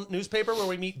town newspaper where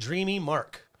we meet Dreamy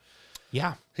Mark.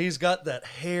 Yeah. He's got that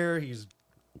hair.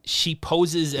 She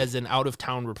poses as an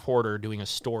out-of-town reporter doing a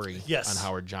story Yes. on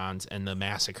Howard Johns and the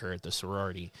massacre at the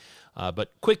sorority.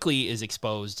 But quickly is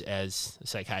exposed as a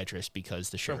psychiatrist because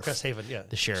the From sheriff, Cresthaven, yeah.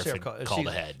 the sheriff had called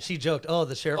ahead. She joked, "Oh,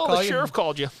 the sheriff Oh, called the you?" sheriff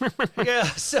called you. Yeah.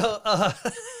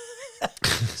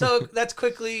 So that's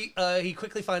quickly. He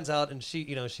quickly finds out, and she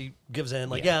gives in.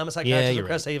 Like, yeah, I'm a psychiatrist you're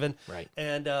from Cresthaven, Right.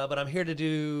 And but I'm here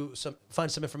to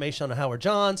find some information on Howard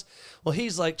Johns. Well,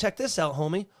 he's like, check this out,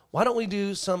 homie. Why don't we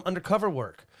do some undercover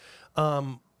work?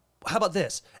 How about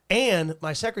this? And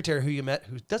my secretary, who you met,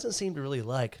 who doesn't seem to really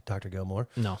like Dr. Gilmore,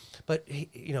 No. but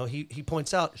he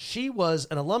points out she was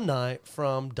an alumni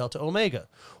from Delta Omega.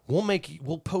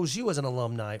 We'll pose you as an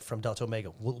alumni from Delta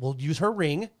Omega. We'll use her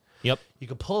ring. Yep. You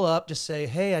can pull up, just say,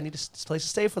 "Hey, I need this place to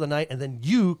stay for the night," and then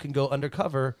you can go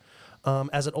undercover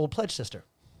as an old pledge sister.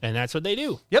 And that's what they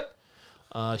do. Yep.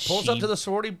 Pulls up to the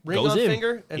sorority, ring goes on in.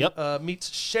 finger, and Yep.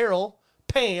 meets Cheryl,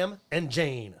 Pam, and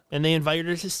Jane. And they invited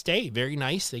her to stay. Very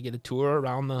nice. They get a tour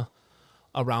around the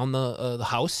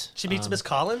house. She meets Miss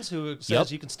Collins, who says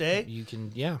Yep. you can stay. You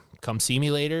can, come see me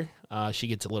later. She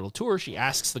gets a little tour. She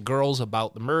asks the girls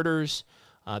about the murders.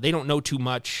 They don't know too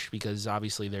much because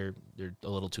obviously they're a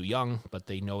little too young, but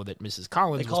they know that Mrs.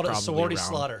 Collins They called was it probably sorority around.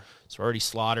 slaughter. Sorority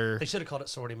slaughter. They should have called it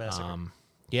sorority massacre.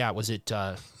 Yeah, was it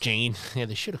Jane? Yeah,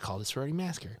 they should have called it sorority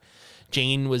massacre.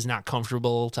 Jane was not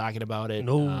comfortable talking about it.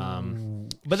 No.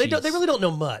 But they she's- really don't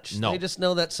know much. No. They just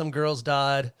know that some girls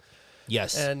died.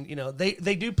 Yes. And, you know, they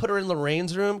do put her in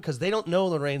Lorraine's room because they don't know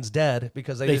Lorraine's dead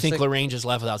because They think Lorraine just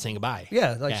left without saying goodbye.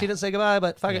 Yeah, like she didn't say goodbye,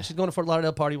 but fuck it, she's going to Fort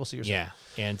Lauderdale party. We'll see her soon. Yeah.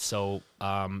 And so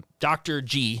Dr.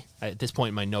 G, at this point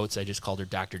in my notes, I just called her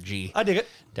Dr. G. I dig it.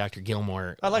 Dr.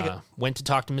 Gilmore. I like it. Went to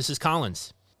talk to Mrs.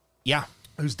 Collins. Yeah.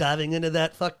 Who's diving into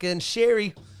that fucking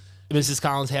sherry? Mrs.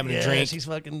 Collins having a drink. She's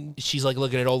like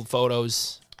looking at old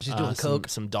photos. She's doing coke.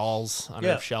 Some dolls on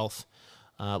her shelf,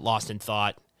 lost in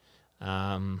thought.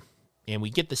 And we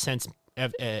get the sense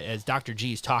as Dr.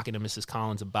 G is talking to Mrs.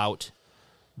 Collins about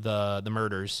the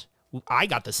murders. I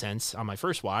got the sense on my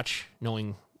first watch,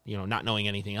 not knowing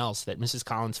anything else, that Mrs.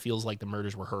 Collins feels like the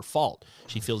murders were her fault.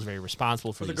 She feels very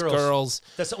responsible for these girls.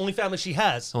 That's the only family she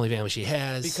has. Only family she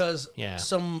has. Because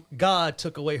some god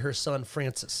took away her son,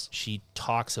 Francis. She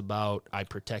talks about, I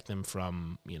protect them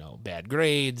from, bad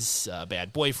grades,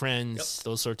 bad boyfriends,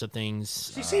 those sorts of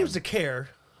things. She seems to care.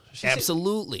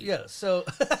 Absolutely. So.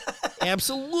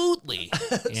 Absolutely.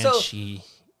 And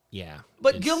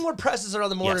But Gilmore presses her on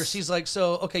the mortar. Yes. She's like,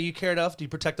 so, okay, you care enough? Do you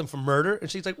protect them from murder?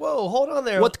 And she's like, whoa, hold on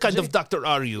there. What kind of doctor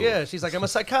are you? Yeah, she's like, I'm a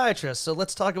psychiatrist, so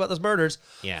let's talk about those murders.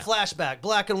 Yeah. Flashback,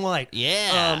 black and white.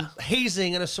 Yeah.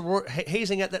 Hazing in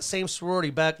hazing at that same sorority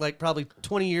back like probably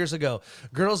 20 years ago.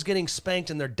 Girls getting spanked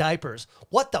in their diapers.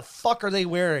 What the fuck are they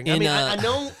wearing? I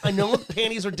know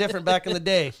panties are different back in the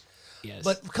day. Yes.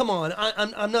 But come on,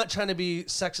 I'm not trying to be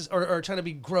sexist or trying to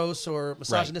be gross or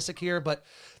misogynistic here, but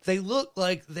they look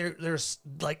like it's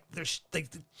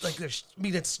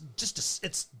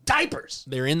diapers.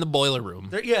 They're in the boiler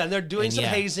room. And they're doing some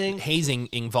hazing. Hazing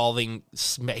involving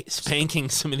spanking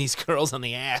some of these girls on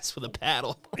the ass with a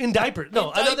paddle. In diapers.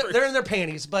 No, I know they're in their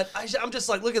panties, but I'm just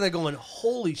like, look at that going,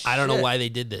 holy shit. I don't know why they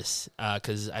did this,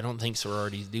 because I don't think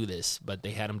sororities do this, but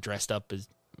they had them dressed up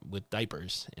with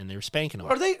diapers, and they were spanking them.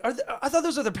 Are they? I thought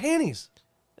those are their panties.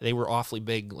 They were awfully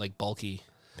big, like bulky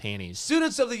panties.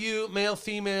 Students of the U, male,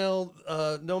 female,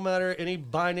 no matter any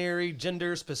binary,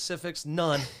 gender specifics,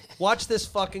 none. Watch this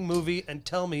fucking movie and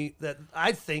tell me that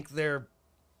I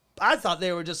thought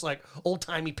they were just like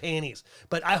old-timey panties,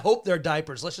 but I hope they're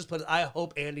diapers. Let's just put it, I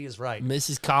hope Andy is right.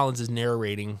 Mrs. Collins is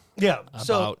narrating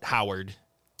about Howard.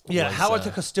 Yeah, Howard the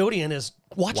custodian is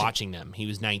watching them. He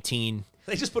was 19.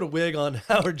 They just put a wig on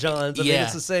Howard Johns. I mean,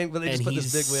 it's the same, but they just put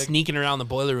this big wig. Sneaking around the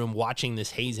boiler room watching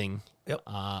this hazing. Yep.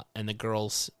 And the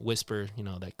girls whisper,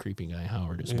 that creepy guy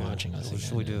Howard is watching us. What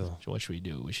should we do? What should we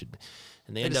do? We should.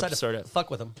 And they They end up decide sort to of fuck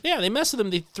with him. Yeah, they mess with him.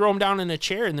 They throw him down in a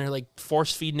chair and they're like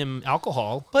force feeding him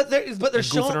alcohol. But they're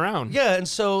goofing around. Yeah, and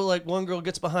so like one girl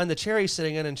gets behind the chair he's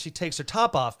sitting in and she takes her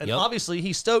top off, and obviously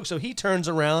he's stoked, so he turns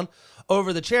around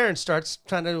over the chair and starts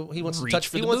trying to. He wants Reach to touch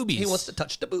for the boobies. boobies. He wants to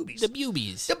touch the boobies. The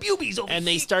boobies. The boobies. Over And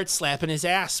they start slapping his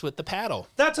ass with the paddle.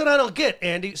 That's what I don't get,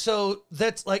 Andy. So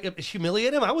that's like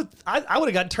humiliate him. I would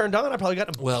have gotten turned on. I probably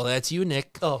got. Well, that's you,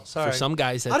 Nick. Oh, sorry. For some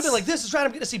guys, I'd have been like, "This is right. I'm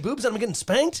getting to see boobs, and I'm getting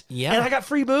spanked. Yeah. and I got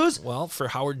free booze." Well, for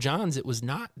Howard Johns, it was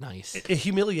not nice. It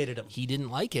humiliated him. He didn't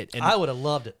like it. And I would have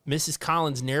loved it. Mrs.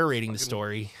 Collins narrating the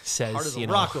story says, Hard as a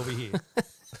rock over here.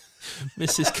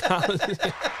 Mrs. Collins,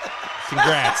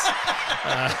 congrats.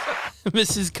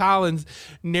 Mrs. Collins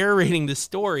narrating the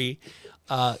story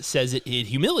says it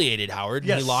humiliated Howard.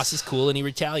 Yes. And he lost his cool and he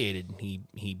retaliated.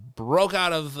 He broke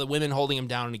out of the women holding him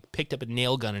down and he picked up a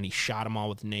nail gun and he shot them all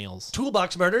with nails.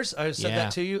 Toolbox Murders. I said Yeah.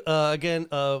 that to you. Again,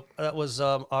 that was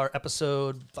our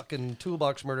episode. Fucking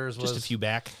Toolbox Murders was Just a few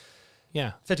back.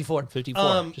 Yeah. 54.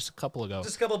 54. Just a couple ago.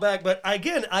 Just a couple back. But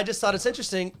again, I just thought it's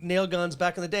interesting. Nail guns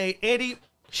back in the day. Andy,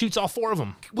 Shoots all four of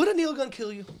them. would a nail gun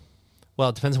kill you? Well,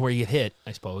 it depends on where you get hit,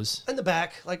 I suppose. In the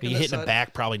back. Like If you hit in the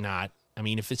back, probably not. I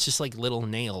mean, if it's just like little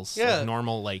nails, like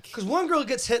normal, like. Because one girl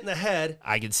gets hit in the head.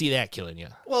 I can see that killing you.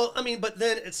 Well, I mean, but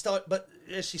then but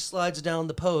as she slides down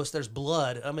the post, there's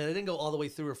blood. I mean, it didn't go all the way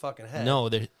through her fucking head. No,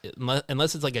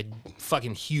 unless it's like a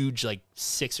fucking huge, like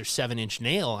 6 or 7 inch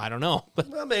nail. I don't know. But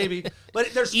Well, maybe.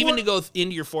 But there's even four- to go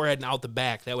into your forehead and out the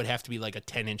back, that would have to be like a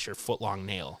 10-inch or foot-long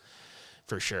nail,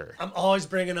 for sure. I'm always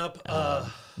bringing up.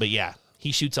 But yeah,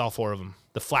 he shoots all 4 of them.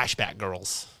 The flashback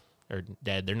girls are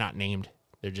dead. They're not named.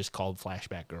 They're just called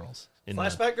flashback girls.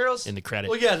 Flashback girls in the credit.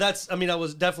 Well, yeah, I mean, I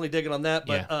was definitely digging on that,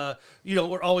 but Yeah.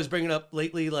 we're always bringing up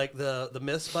lately like the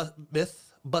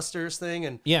Mythbusters thing,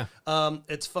 and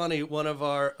it's funny. One of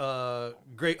our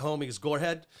great homies,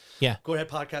 Gorehead, Gorehead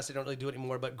podcast. They don't really do it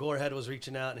anymore, but Gorehead was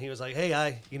reaching out, and he was like, "Hey,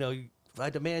 I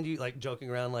demand you," like joking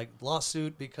around, like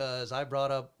lawsuit because I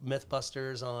brought up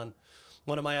Mythbusters on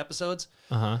one of my episodes.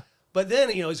 But then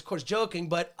he's of course joking,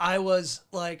 but I was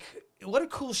like, what a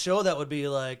cool show that would be,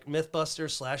 like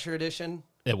Mythbusters Slasher Edition.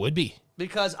 It would be.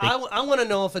 Because I want to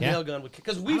know if a nail gun would,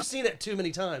 because we've seen it too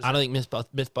many times. I don't think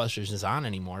Mythbusters is on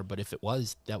anymore, but if it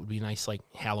was, that would be a nice like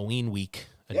Halloween week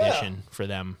edition for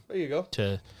them. There you go.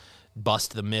 To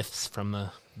bust the myths from the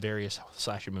various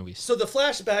slasher movies. So the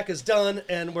flashback is done,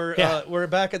 and we're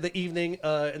back at the evening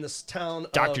in this town.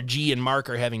 Dr. G and Mark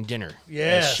are having dinner.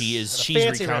 Yes,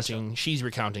 she's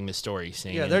recounting the story,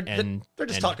 saying, they're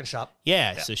just talking shop.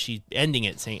 Yeah, so she's ending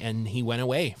it saying, and he went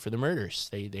away for the murders.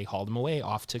 They hauled him away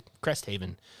off to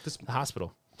Cresthaven, the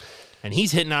hospital, and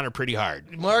he's hitting on her pretty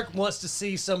hard. Mark wants to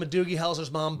see some of Doogie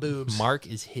Howser's mom boobs. Mark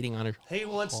is hitting on her. He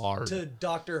wants hard. to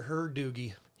doctor her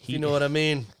Doogie. You know what I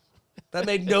mean? That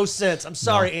made no sense. I'm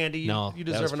sorry, Andy. You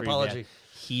deserve an apology. Bad.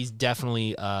 He's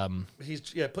definitely he's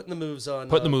putting the moves on.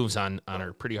 Putting the moves on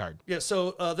her pretty hard. Yeah.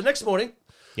 So the next morning,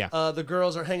 Yeah. The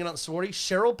girls are hanging out in the sorority.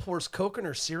 Cheryl pours Coke in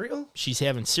her cereal. She's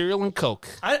having cereal and Coke.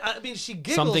 I mean, she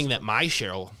giggles. Something that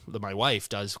my wife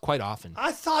does quite often.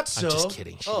 I thought so. I'm just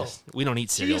kidding. We don't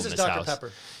eat cereal in this Dr. house.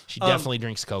 Pepper. She definitely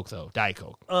drinks Coke, though. Diet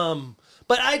Coke.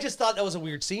 But I just thought that was a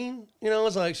weird scene. You know,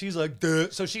 it's like, she's like, duh.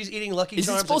 So she's eating Lucky Charms.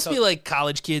 Is it supposed to be like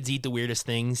college kids eat the weirdest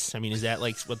things? I mean, is that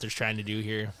like what they're trying to do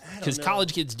here? Because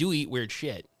college kids do eat weird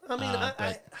shit. I mean,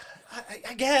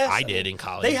 I guess. I did in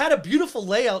college. They had a beautiful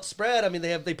layout spread. I mean,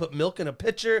 they put milk in a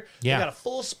pitcher. Yeah. They got a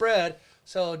full spread.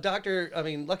 So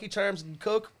Lucky Charms and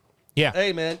Coke. Yeah.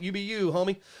 Hey, man, you be you,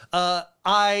 homie.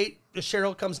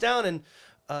 Cheryl comes down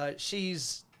and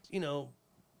she's,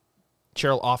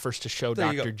 Cheryl offers to show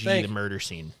There you Dr. go. G Thank the you. murder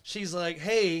scene. She's like,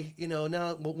 hey,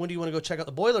 now, when do you want to go check out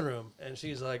the boiler room? And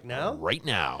she's like, now? Right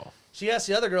now. She asks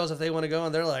the other girls if they want to go,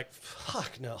 and they're like,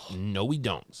 fuck no. No, we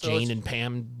don't. So Jane it's- and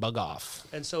Pam bug off.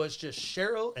 And so it's just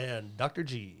Cheryl and Dr.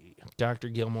 G. Dr.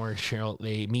 Gilmore and Cheryl,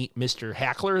 they meet Mr.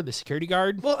 Hackler, the security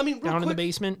guard, Well, I mean, real down in the quick,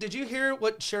 basement. Did you hear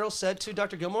what Cheryl said to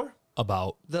Dr. Gilmore?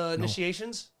 About The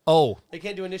initiations? Oh, They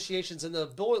can't do initiations in the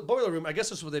boiler room. I guess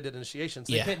that's what they did initiations.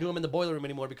 They Yeah. can't do them in the boiler room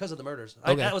anymore because of the murders.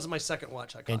 Okay. That was my second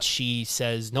watch. I caught. and she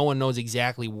says no one knows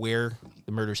exactly where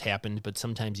the murders happened, but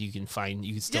sometimes you can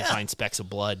still Yeah. find specks of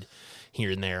blood here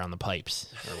and there on the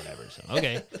pipes or whatever. So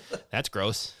okay, that's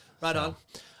gross. Right So,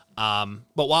 on.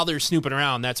 But while they're snooping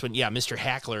around, that's when Mr.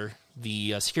 Hackler,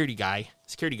 the security guard,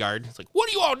 is like, "What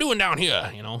are you all doing down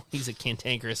here?" He's a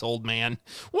cantankerous old man.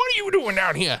 "What are you doing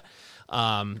down here?"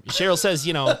 Cheryl says,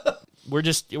 we're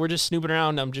just snooping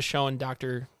around. I'm just showing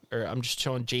Joan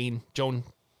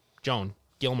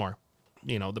Gilmore,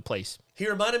 the place. He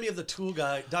reminded me of the tool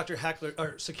guy, Dr. Hackler,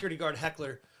 or security guard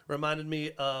Heckler, reminded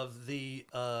me of the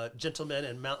gentleman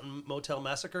in Mountain Motel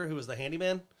Massacre who was the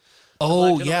handyman.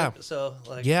 Oh, Black yeah. gentleman. So,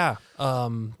 like, Yeah.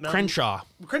 Crenshaw.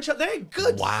 Crenshaw, there,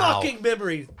 good Wow. fucking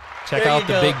memory. Check There out you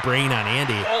the go. big brain on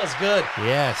Andy. That was good.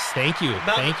 Yes. Thank you.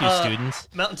 Thank you, students.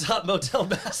 Mountaintop Motel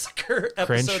Massacre episode.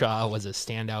 Crenshaw was a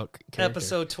standout character.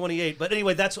 Episode 28. But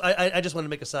anyway, I just wanted to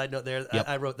make a side note there. Yep.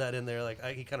 I wrote that in there.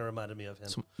 He kind of reminded me of him.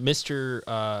 So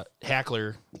Mr.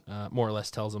 Hackler more or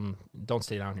less tells him, don't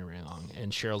stay down here very long.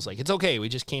 And Cheryl's like, it's okay. We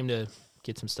just came to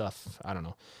get some stuff. I don't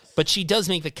know. But she does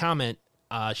make the comment,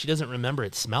 she doesn't remember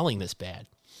it smelling this bad.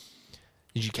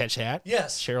 Did you catch that?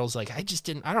 Yes. Cheryl's like, I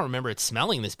don't remember it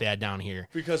smelling this bad down here.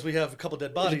 Because we have a couple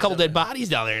dead bodies. There's a couple down dead bodies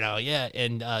down there now, yeah.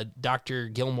 And Dr.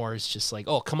 Gilmore is just like,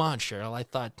 oh, come on, Cheryl. I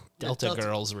thought Delta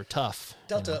girls were tough.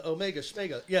 Delta, Omega,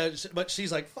 Schmega. Yeah, but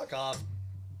she's like, fuck off.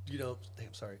 Damn,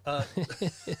 sorry.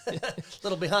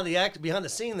 Little behind the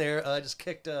scene there. I just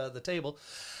kicked the table.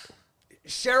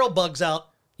 Cheryl bugs out.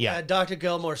 Yeah. Dr.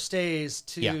 Gilmore stays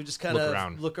to just kind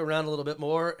of look around a little bit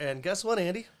more. And guess what,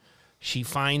 Andy? She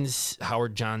finds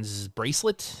Howard Johns'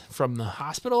 bracelet from the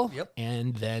hospital. Yep.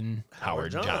 And then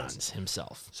Howard Johns. Johns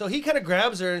himself. So he kind of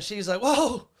grabs her, and she's like,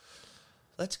 whoa.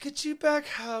 Let's get you back,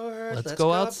 Howard. Let's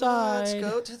go outside. Let's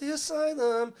go to the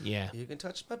asylum. Yeah. You can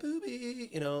touch my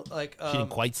boobie. She didn't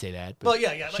quite say that. But Well,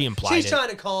 yeah. She implied She's it. trying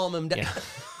to calm him down.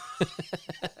 Yeah.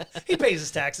 He pays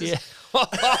his taxes. Yeah.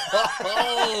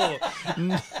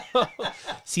 No.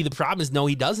 See, the problem is, no,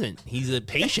 he doesn't. He's a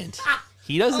patient.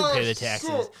 He doesn't pay the taxes.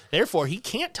 shit. Therefore, he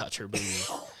can't touch her booty.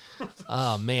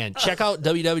 Oh, man. Check out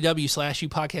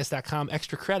www.upodcast.com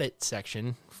extra credit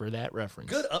section for that reference.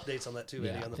 Good updates on that too, Andy,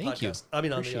 Yeah, on the thank podcast. you. I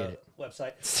mean, on Appreciate the it.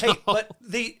 website.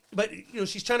 Hey, but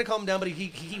she's trying to calm him down, but he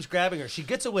keeps grabbing her. She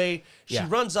gets away. She Yeah.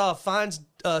 runs off, finds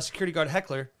security guard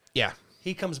Heckler. Yeah.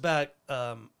 He comes back.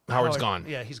 Howard's gone.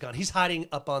 Yeah, he's gone. He's hiding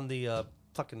up on the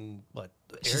fucking air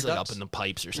She's like ducts? up in the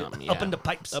pipes or something. Up yeah. in the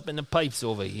pipes. Up in the pipes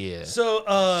over here.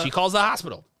 So She calls the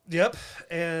hospital. Yep.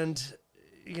 And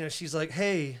she's like,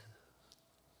 "Hey,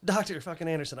 Dr. fucking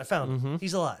Anderson, I found him.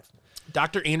 He's alive."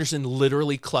 Dr. Anderson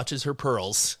literally clutches her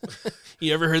pearls.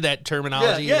 You ever heard that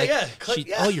terminology? Yeah.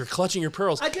 Oh, you're clutching your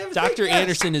pearls. Dr. Dr.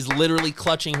 Anderson is literally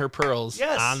clutching her pearls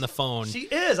Yes. on the phone. She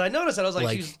is. I noticed that. I was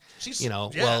like, she's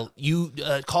well, you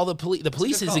call the police. The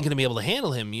police isn't going to be able to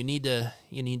handle him. You need to.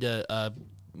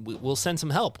 We'll send some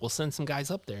help. We'll send some guys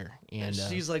up there. And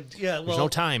she's like, well, there's no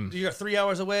time. You're 3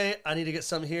 hours away. I need to get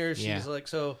some here. She's like,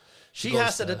 so she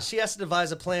has to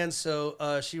devise a plan.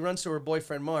 So she runs to her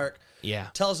boyfriend Mark. Yeah.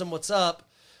 Tells him what's up,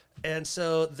 and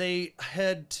so they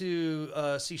head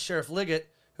to see Sheriff Liggett.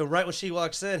 Who, right when she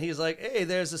walks in, he's like, "Hey,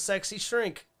 there's a sexy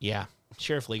shrink." Yeah,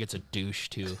 Sheriff Liggett's a douche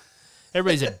too.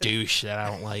 Everybody's a douche that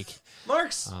I don't like.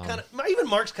 Mark's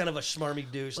Mark's kind of a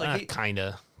schmarmy douche. Like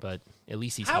kinda, but at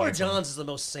least he's Howard handsome. Johns is the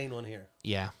most sane one here.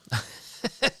 Yeah.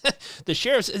 The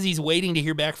sheriff says he's waiting to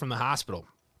hear back from the hospital.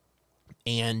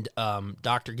 And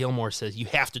Dr. Gilmore says, you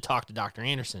have to talk to Dr.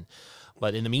 Anderson.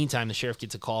 But in the meantime, the sheriff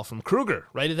gets a call from Kruger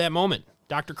right at that moment.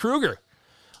 Dr. Kruger,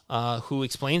 who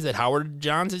explains that Howard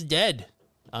Johns is dead.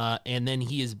 And then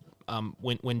he is,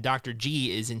 when Dr.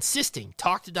 G is insisting,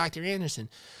 talk to Dr. Anderson,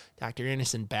 Dr.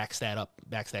 Anderson backs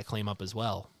that claim up as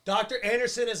well. Dr.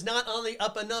 Anderson is not on the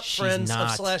up and up, She's friends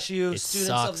not. of Slash U, It students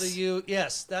sucks. of the U.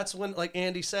 Yes, that's when, like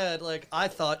Andy said, like I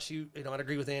thought she, I'd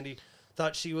agree with Andy,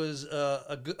 thought she was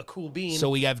a cool bean. So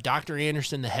we have Dr.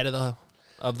 Anderson, the head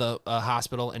of the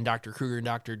hospital, and Dr. Kruger and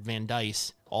Dr. Van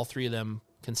Dyce, all three of them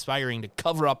conspiring to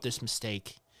cover up this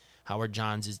mistake. Howard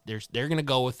Johns is they're going to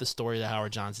go with the story that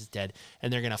Howard Johns is dead,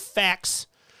 and they're going to fax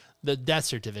the death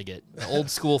certificate, the old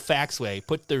school fax way.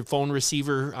 Put their phone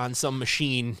receiver on some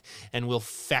machine, and we'll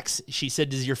fax. She said,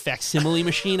 "Does your facsimile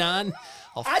machine on?"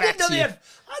 I didn't know you. they had.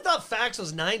 I thought fax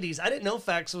was 90s. I didn't know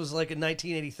fax was like in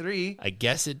 1983. I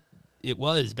guess it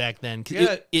was back then.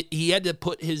 'Cause Yeah. he had to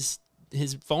put his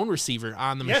phone receiver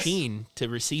on the Yes. machine to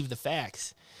receive the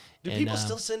fax. Do people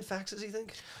still send faxes, you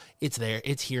think? It's there.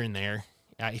 It's here and there.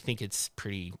 I think it's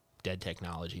pretty dead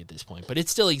technology at this point, but it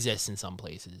still exists in some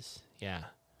places. Yeah,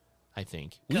 I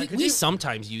think. We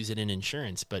sometimes use it in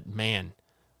insurance, but man,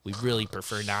 we really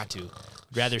prefer not to.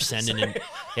 Rather send it in.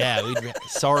 Yeah,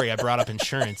 sorry, I brought up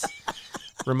insurance.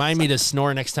 Remind me to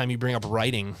snore next time you bring up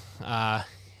writing.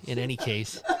 In any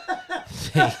case,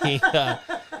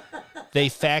 they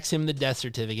fax him the death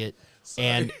certificate. Sorry.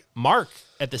 And Mark,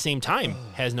 at the same time,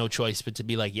 has no choice but to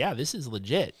be like, yeah, this is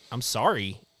legit. I'm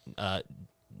sorry,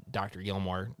 Dr.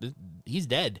 Gilmore. He's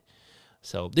dead.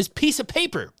 So this piece of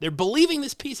paper, they're believing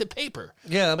this piece of paper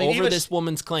over this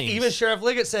woman's claims. Even Sheriff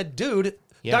Liggett said, dude,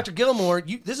 Yeah. Dr. Gilmore,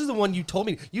 this is the one you told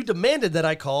me. You demanded that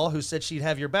I call, who said she'd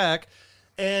have your back.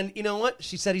 And you know what?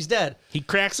 She said he's dead. He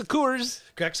cracks a Coors.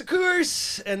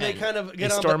 And they kind of get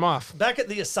they on. storm off. Back at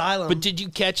the asylum. But did you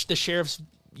catch the sheriff's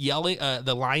yelling,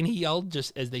 the line he yelled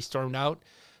just as they stormed out?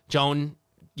 Joan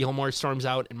Gilmore storms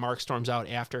out and Mark storms out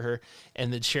after her.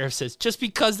 And the sheriff says, just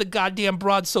because the goddamn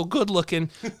broad's so good looking,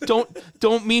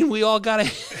 don't mean we all got to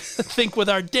think with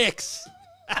our dicks.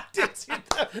 I did see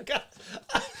that. God.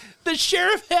 The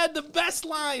sheriff had the best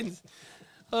lines.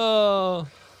 Oh.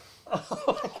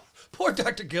 Poor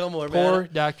Dr. Gilmore, man. Poor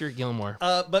Dr. Gilmore.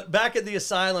 But back at the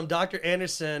asylum, Dr.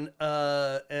 Anderson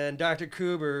and Dr.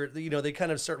 Kruger, they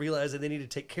kind of start realizing they need to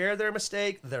take care of their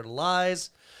mistake, their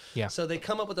lies. Yeah. So they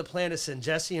come up with a plan to send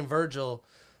Jesse and Virgil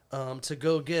to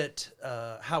go get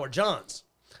Howard Johns.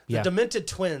 The demented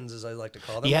twins, as I like to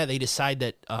call them. Yeah, they decide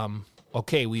that,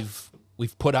 okay, we've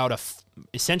put out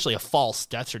essentially a false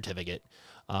death certificate.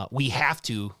 We have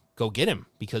to go get him,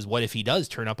 because what if he does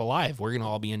turn up alive? We're going to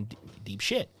all be in deep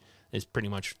shit. Is pretty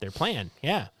much their plan.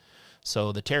 Yeah.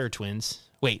 So the Terror Twins.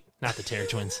 Wait, not the Terror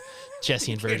Twins.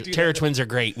 Jesse and Virgil. Terror Twins are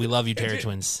great. We love you, Terror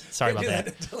Twins. Sorry about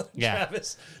that. Yeah.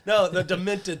 Travis. No, the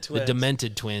demented twins. The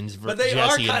demented twins. But they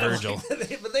Jesse are and Virgil.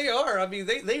 But they are. I mean,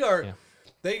 they are. Yeah.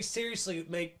 They seriously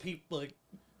make people like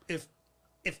if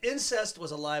incest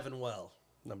was alive and well.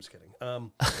 No, I'm just kidding.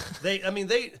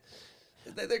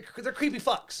 They're creepy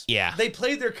fucks. Yeah. They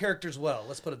played their characters well.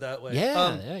 Let's put it that way.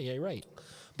 Yeah, you're right.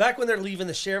 Back when they're leaving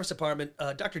the sheriff's department,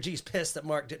 Dr. G's pissed that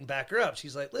Mark didn't back her up.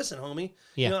 She's like, "Listen, homie,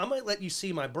 I might let you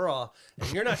see my bra,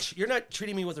 and you're not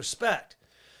treating me with respect."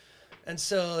 And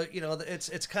so,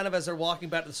 it's kind of as they're walking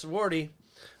back to the sorority,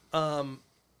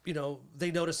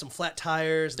 they notice some flat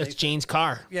tires. That's Jane's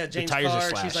car. Yeah, Jane's the tires car. are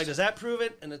slashed. She's like, "Does that prove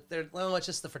it?" And it's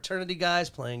just the fraternity guys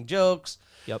playing jokes.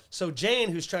 Yep. So Jane,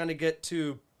 who's trying to get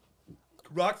to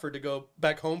Rockford to go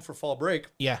back home for fall break,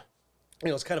 Yeah.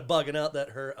 it's kind of bugging out that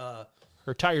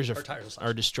her tires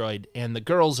are destroyed, and the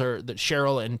girls that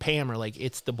Cheryl and Pam are like,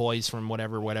 it's the boys from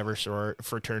whatever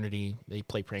fraternity. They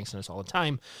play pranks on us all the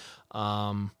time.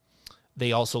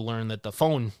 They also learn that the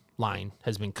phone line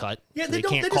has been cut. Yeah, so they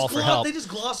can't just call for help. They just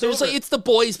gloss There's over like it. it's the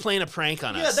boys playing a prank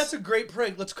on us. Yeah, that's a great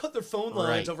prank. Let's cut their phone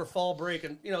lines Right. over fall break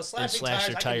and slashing slash tires.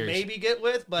 their I tires. can maybe get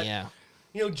with, but yeah.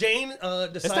 Jane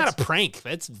decides. That's not a prank.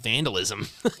 That's vandalism.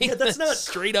 Yeah, that's not-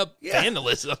 straight up Yeah.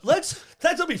 vandalism.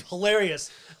 That'll be hilarious.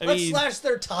 Let's mean- slash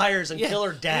their tires and kill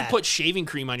her You dad. put shaving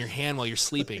cream on your hand while you're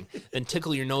sleeping, then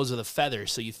tickle your nose with a feather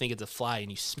so you think it's a fly,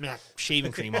 and you smack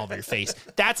shaving cream all over your face.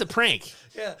 That's a prank.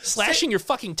 Yeah. Slashing your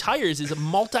fucking tires is a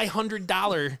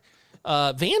multi-$100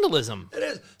 vandalism. It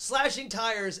is. Slashing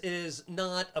tires is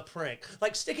not a prank.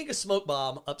 Like sticking a smoke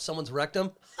bomb up someone's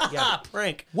rectum. Yeah,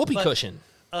 prank. Whoopee But cushion.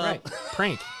 Right.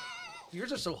 Prank.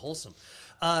 Yours are so wholesome.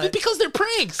 Because they're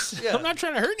pranks. Yeah. I'm not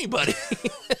trying to hurt anybody.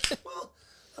 Well,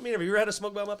 I mean, have you ever had a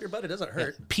smoke bomb up your butt? It doesn't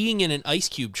hurt. Peeing in an ice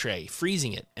cube tray,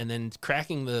 freezing it, and then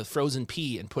cracking the frozen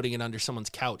pee and putting it under someone's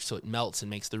couch so it melts and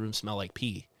makes the room smell like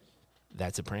pee.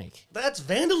 That's a prank. That's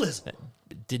vandalism.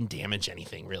 It didn't damage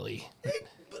anything, really.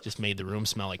 Just made the room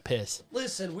smell like piss.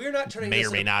 Listen, we're not turning May this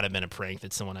or may not have been a prank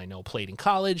that someone I know played in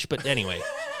college, but anyway.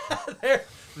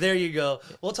 There you go.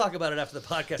 We'll talk about it after the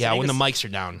podcast. Yeah, You when the can mics are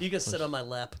down. You can sit on my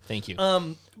lap. Thank you.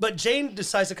 But Jane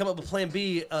decides to come up with Plan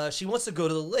B. She wants to go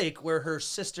to the lake where her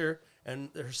sister and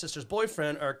her sister's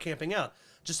boyfriend are camping out,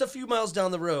 just a few miles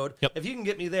down the road. Yep. If you can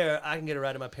get me there, I can get a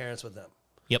ride to my parents with them.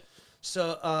 Yep.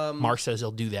 So, Mark says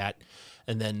he'll do that,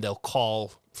 and then they'll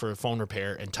call for phone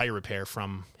repair and tire repair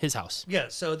from his house. yeah,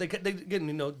 so they get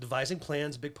devising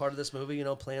plans. Big part of this movie.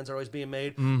 Plans are always being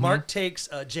made. Mm-hmm. Mark takes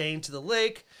Jane to the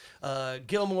lake.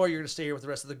 Gilmore, you're gonna stay here with the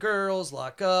rest of the girls.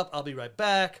 Lock up. I'll be right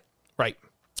back. Right.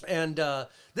 And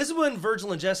this is when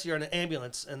Virgil and Jesse are in an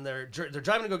ambulance, and they're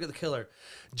driving to go get the killer.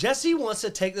 Jesse wants to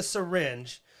take the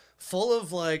syringe full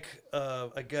of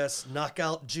I guess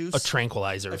knockout juice, A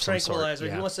tranquilizer of some sort. tranquilizer.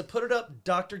 Yeah. He wants to put it up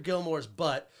Dr. Gilmore's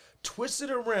butt, twist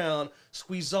it around,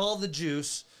 squeeze all the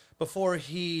juice before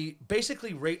he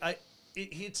basically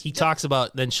He talks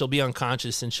about then she'll be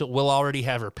unconscious and we'll already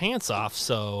have her pants off.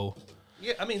 So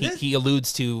Yeah, I mean he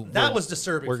alludes to that was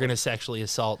disturbing. We're going to sexually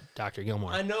assault Dr.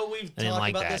 Gilmore. I know we've didn't talked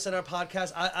like about that. this in our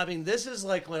podcast. I mean, this is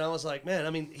like when I was like, man,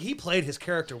 I mean, he played his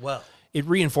character well. It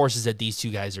reinforces that these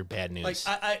two guys are bad news.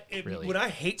 Like really. when I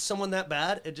hate someone that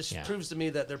bad, it just Yeah. proves to me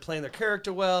that they're playing their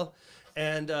character well,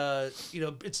 and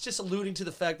it's just alluding to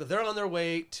the fact that they're on their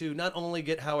way to not only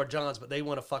get Howard Johns, but they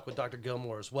want to fuck with Dr.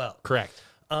 Gilmore as well. Correct.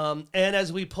 And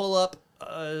as we pull up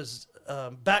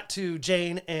back to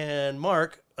Jane and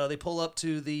Mark, they pull up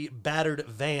to the battered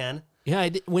van. Yeah,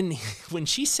 when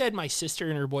she said my sister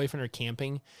and her boyfriend are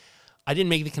camping, I didn't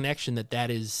make the connection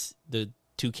that is the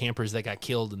two campers that got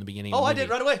killed in the beginning. Oh, of the I movie. did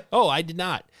right away. Oh, I did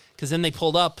not, because then they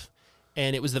pulled up,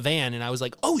 and it was the van, and I was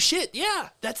like, oh shit, yeah,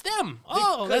 that's them.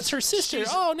 Oh, Because that's her sister. she's-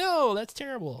 Oh no, that's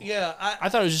terrible. Yeah, I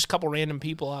thought it was just a couple random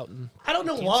people out, and I don't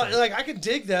know why. Like I could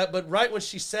dig that, but right when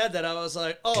she said that, I was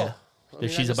like, oh. Yeah. I mean, I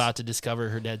she's just- about to discover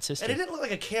her dead sister. And it didn't look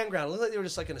like a campground. It looked like they were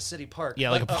just like in a city park. Yeah,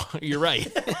 like you're right.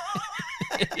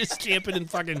 Just camping in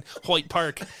fucking Hoyt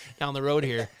Park down the road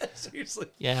here. Seriously.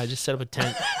 Yeah, I just set up a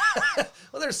tent.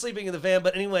 Well, they're sleeping in the van,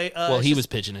 but anyway. Well, he was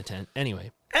pitching a tent.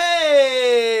 Anyway.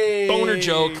 Hey! Boner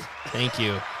joke. Thank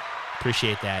you.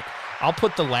 Appreciate that. I'll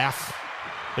put the laugh.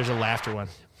 There's a laughter one.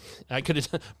 I could have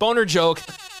boner joke.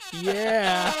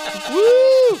 Yeah.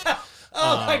 Woo!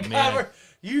 Oh my God. man.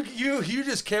 You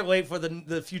just can't wait for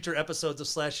the future episodes of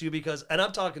Slash U because, and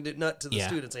I'm talking not to the Yeah.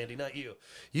 students, Andy, not you.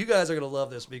 You guys are going to love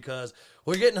this because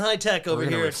we're getting high tech over We're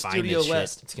gonna here at refine Studio this shit.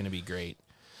 West. It's gonna be great.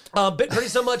 But pretty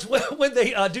so much when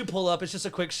they do pull up, it's just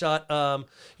a quick shot.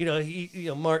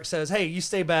 Mark says, "Hey, you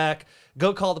stay back.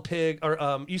 Go call the pig,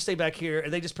 or you stay back here."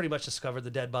 And they just pretty much discovered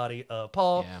the dead body of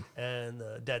Paul and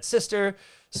the dead sister.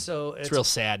 So It's real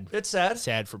sad. It's sad.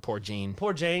 Sad for poor Jane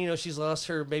Poor Jane. She's lost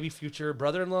her maybe future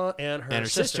brother-in-law and her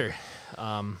sister.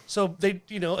 So they,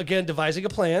 again, devising a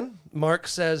plan. Mark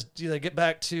says, "Do they get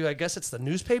back to? I guess it's the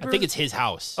newspaper. I think it's his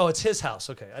house. Oh, it's his house.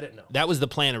 Okay, I didn't know. That was the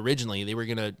plan originally. They were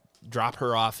gonna drop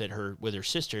her off with her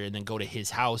sister and then go to his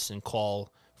house and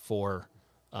call for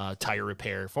tire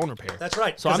repair, phone repair. That's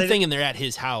right, So 'cause I'm thinking they're at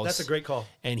his house. That's a great call.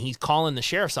 And he's calling the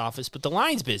sheriff's office, but the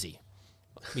line's busy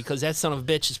because that son of a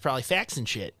bitch is probably faxing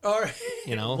shit. All right,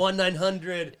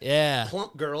 1-900 Yeah.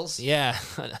 plump girls. Yeah,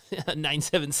 a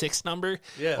 976 number.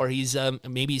 Yeah. Or he's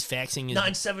maybe he's faxing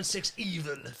 976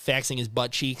 even. faxing his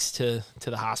butt cheeks to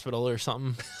the hospital or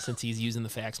something since he's using the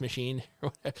fax machine,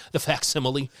 the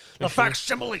facsimile. A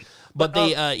facsimile. But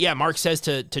they, Mark says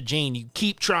to Jane, you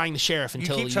keep trying the sheriff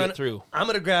until you get through. I'm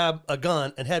gonna grab a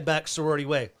gun and head back sorority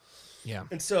way. Yeah.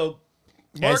 And so,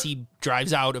 Mark, As he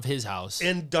drives out of his house.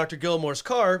 in Dr. Gilmore's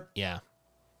car, Yeah.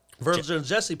 Virgil and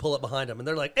Jesse pull up behind him, and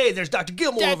they're like, "Hey, there's Dr.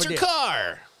 Gilmore That's over your there."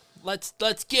 car. let's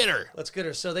get her. Let's get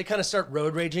her. So they kind of start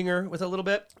road raging her with a little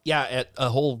bit. Yeah, at a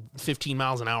whole 15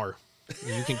 miles an hour.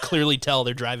 You can clearly tell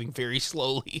they're driving very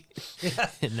slowly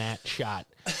in that shot.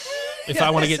 If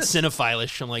I want to get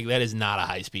cinephilish, I'm like, that is not a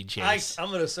high-speed chase. I'm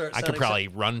going to start. I could probably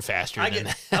run faster than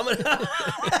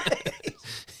that.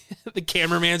 The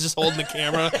cameraman's just holding the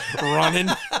camera, running,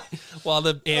 while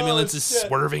the ambulance is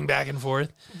swerving back and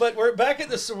forth. But we're back at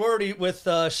the sorority with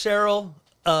Cheryl,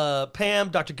 Pam,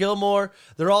 Dr. Gilmore.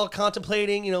 They're all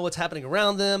contemplating, what's happening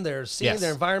around them. They're seeing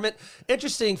their environment.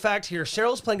 Interesting fact here,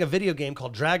 Cheryl's playing a video game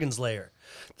called Dragon's Lair.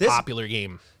 Popular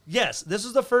game. Yes, this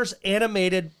was the first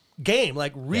animated game,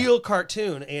 like real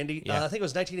cartoon, Andy. I think it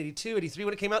was 1982, 83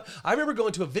 when it came out. I remember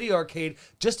going to a video arcade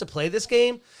just to play this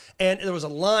game, and there was a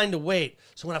line to wait.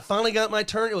 So when I finally got my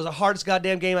turn, it was the hardest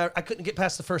goddamn game. I couldn't get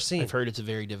past the first scene. I've heard it's a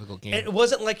very difficult game. And it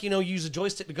wasn't like, use a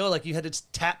joystick to go. Like, you had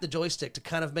to tap the joystick to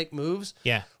kind of make moves.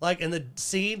 Yeah. Like, and the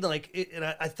scene, and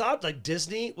I thought, like,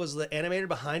 Disney was the animator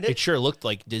behind it. It sure looked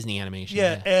like Disney animation.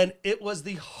 Yeah, and it was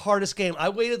the hardest game. I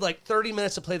waited, like, 30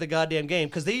 minutes to play the goddamn game,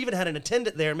 because they even had an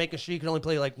attendant there making sure you could only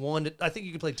play, like, I think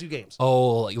you could play 2 games.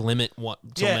 Oh, like limit one.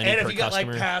 So yeah, many and per if you got,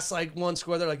 customer. like, past, like, one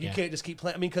score, they're like, you can't just keep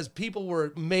playing. I mean, because people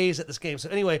were amazed at this game. So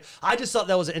anyway, I just thought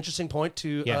that was an interesting point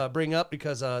to bring up,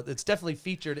 because it's definitely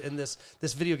featured in this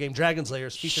video game. Dragon's Lair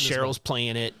is featured. Cheryl's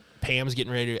playing it. Pam's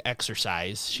getting ready to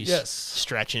exercise. She's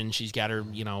stretching. She's got her,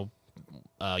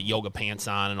 yoga pants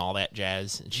on and all that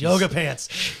jazz. Yoga pants.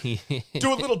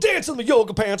 Do a little dance in the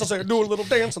yoga pants. I say, do a little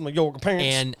dance in the yoga pants.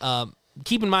 And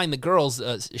keep in mind, the girls,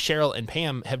 Cheryl and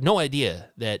Pam, have no idea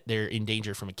that they're in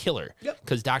danger from a killer.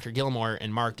 Because Dr. Gilmore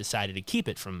and Mark decided to keep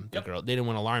it from the girl. They didn't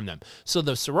want to alarm them. So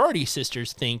the sorority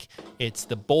sisters think it's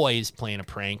the boys playing a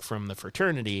prank from the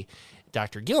fraternity.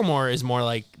 Dr. Gilmore is more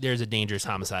like, there's a dangerous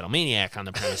homicidal maniac on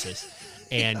the premises.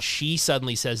 And she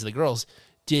suddenly says to the girls,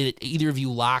 did either of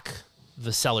you lock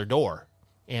the cellar door?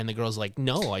 And the girl's like,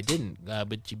 no, I didn't,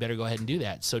 but you better go ahead and do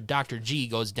that. So Dr. G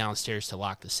goes downstairs to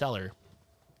lock the cellar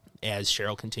as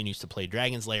Cheryl continues to play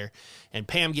Dragon's Lair. And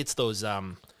Pam gets those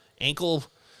ankle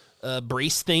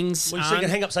brace things Well, she's going to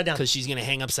hang upside down. because she's going to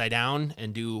hang upside down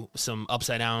and do some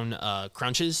upside down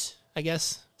crunches, I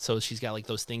guess. So she's got like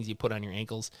those things you put on your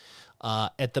ankles.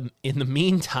 In the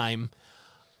meantime,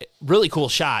 really cool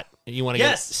shot. You want to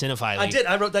get cinephile? I did.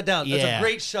 I wrote that down. That's a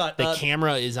great shot. The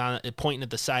camera is on pointing at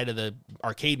the side of the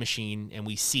arcade machine, and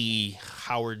we see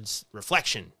Howard's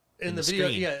reflection in the video.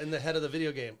 screen. Yeah, in the head of the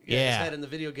video game. His head in the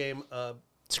video game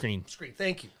screen.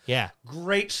 Thank you. Yeah.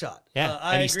 Great shot. Yeah.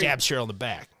 I and he agree. stabs Cheryl in the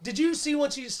back. Did you see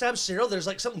once he stabs Cheryl, there's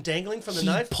like something dangling from the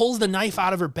knife? He pulls the knife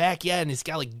out of her back, and it's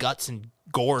got like guts and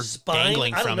gore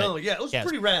dangling from it. I don't know. Yeah, it was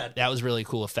pretty rad. That was really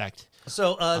cool effect.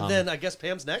 So then I guess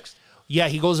Pam's next? Yeah,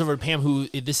 he goes over to Pam, who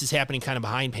this is happening kind of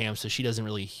behind Pam, so she doesn't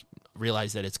really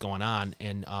realize that it's going on.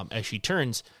 And as she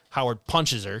turns, Howard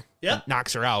punches her, and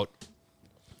knocks her out.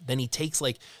 Then he takes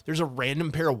there's a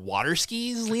random pair of water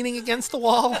skis leaning against the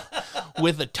wall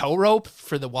with a tow rope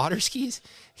for the water skis.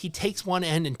 He takes one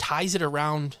end and ties it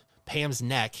around Pam's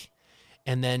neck.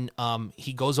 And then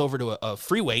he goes over to a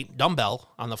free weight dumbbell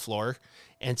on the floor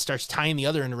and starts tying the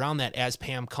other end around that as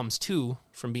Pam comes to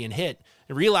from being hit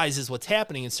and realizes what's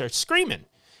happening and starts screaming.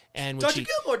 And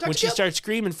when she starts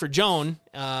screaming for Joan,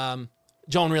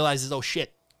 Joan realizes, oh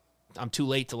shit, I'm too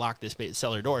late to lock this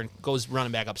cellar door, and goes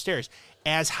running back upstairs.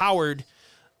 As Howard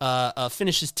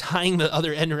finishes tying the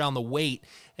other end around the weight,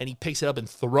 and he picks it up and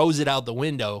throws it out the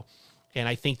window. And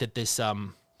I think that this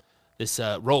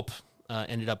rope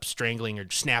ended up strangling or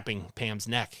snapping Pam's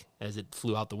neck as it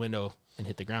flew out the window and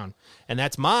hit the ground. And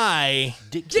that's my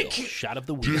dick kill shot of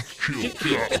the week. Dick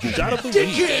kill shot of the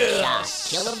week.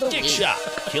 Kill of the Dick week. shot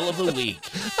kill of the week.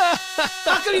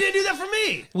 How come you didn't do that for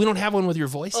me? We don't have one with your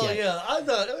voice yet. Oh, yeah. I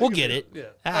thought... We'll get it. Yeah.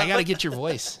 I got to get your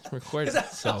voice recorded.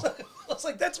 So I was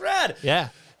like, that's rad. yeah.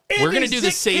 Andy's We're going to do the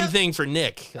dick same kill- thing for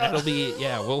Nick. That'll be,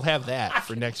 we'll have that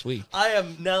for next week. I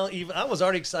am now I was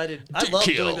already excited. I love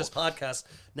kill. doing this podcast.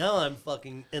 Now I'm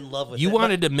fucking in love with it. You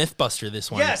wanted to Mythbuster this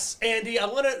one. Yes, Andy.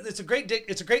 It's a great dick.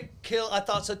 It's a great kill. I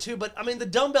thought so too. But I mean, the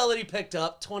dumbbell that he picked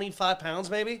up, 25 pounds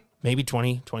maybe. Maybe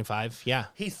 20, 25. Yeah.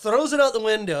 He throws it out the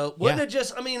window. Wouldn't Yeah. it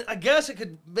just? I mean, I guess it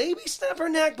could maybe snap her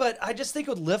neck, but I just think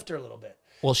it would lift her a little bit.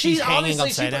 Well, she's hanging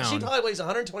obviously, upside She down. probably weighs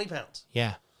 120 pounds.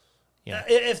 Yeah. Yeah.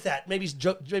 If that, maybe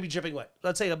dripping wet.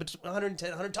 Let's say 110,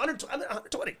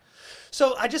 120.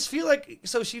 So I just feel like,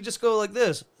 so she just go like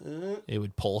this. It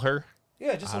would pull her.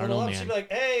 Yeah, just a I don't little know, up. She'd man. be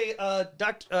like, hey,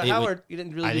 Dr. Howard, you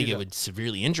didn't really I do think that. it would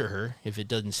severely injure her if it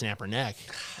doesn't snap her neck.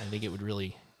 I think it would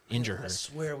really injure her.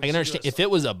 swear we I can should do understand a- if it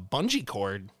was a bungee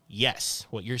cord. Yes,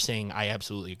 what you're saying, I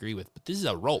absolutely agree with. But this is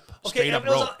a rope, straight up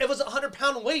rope. It was a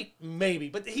 100-pound weight, maybe,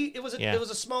 but it was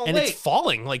a small and weight. it's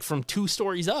falling like from 2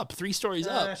 stories up, 3 stories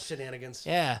up. Shenanigans.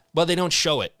 Yeah, well, they don't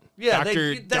show it. Yeah,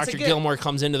 Dr. again- Gilmore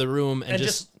comes into the room and, And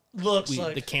just looks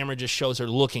like the camera just shows her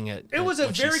looking at. it was a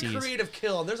what she very sees. creative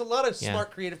kill. And there's a lot of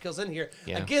smart creative kills in here.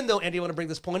 Yeah. Again, though, Andy, I want to bring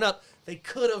this point up. They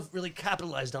could have really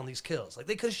capitalized on these kills. Like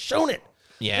they could have shown it.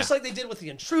 Yeah. Just like they did with the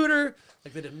intruder.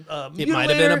 Like they did. It might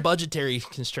have been a budgetary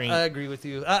constraint. I agree with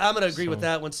you. I'm going to agree with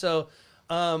that one. So,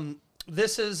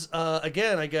 this is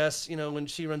again, I guess, when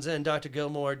she runs in, Dr.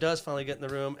 Gilmore does finally get in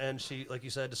the room, and she, like you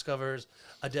said, discovers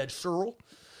a dead Cheryl,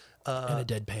 and a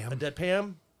dead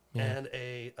Pam. and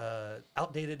a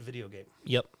outdated video game.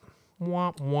 Yep.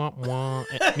 Wah, wah, wah.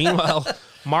 Meanwhile,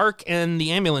 Mark and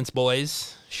the ambulance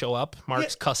boys show up.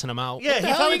 Mark's cussing them out. Yeah, What the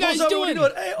he hell are finally you guys pulls over. What are doing?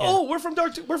 you doing? Hey, oh, we're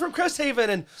from Cresthaven,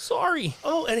 and Sorry.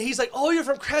 and he's like, oh, you're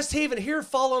from Cresthaven. Here,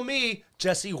 follow me.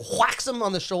 Jesse whacks him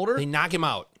on the shoulder. They knock him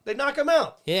out. They knock him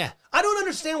out. Yeah. I don't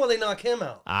understand why they knock him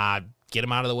out. Get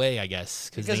him out of the way, I guess,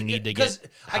 because they need to because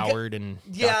get I get- Howard and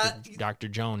Yeah. Dr.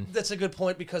 Joan. That's a good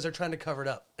point because they're trying to cover it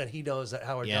up, and he knows that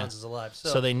Howard Jones is alive.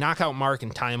 So they knock out Mark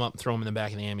and tie him up and throw him in the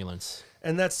back of the ambulance.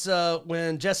 And that's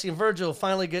when Jesse and Virgil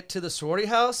finally get to the sorority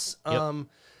house.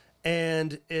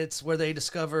 And it's where they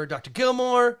discover Dr.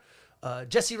 Gilmore.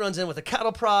 Jesse runs in with a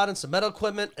cattle prod and some metal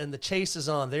equipment, and the chase is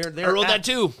on. They're I wrote that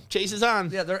too. Chase is on.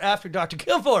 Yeah, they're after Dr.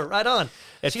 Gilmore. Right on.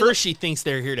 At first, she thinks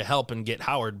they're here to help and get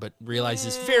Howard, but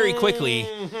realizes very quickly,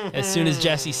 as soon as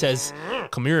Jesse says,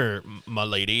 "Come here, my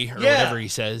lady," or whatever he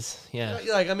says. Yeah,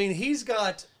 he's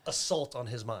got assault on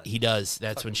his mind. he does.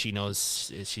 That's when she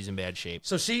knows she's in bad shape.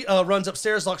 So she runs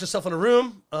upstairs, locks herself in a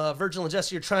room. Virgil and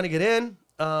Jesse are trying to get in.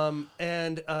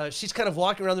 And she's kind of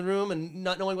walking around the room and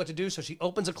not knowing what to do. So she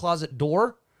opens a closet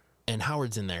door. And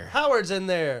Howard's in there. Howard's in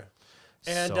there.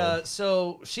 And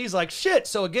so she's like, shit.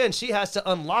 So again, she has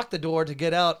to unlock the door to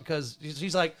get out because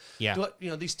she's like,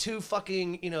 these two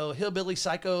fucking, hillbilly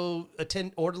psycho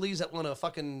orderlies that want to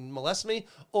fucking molest me,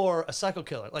 or a psycho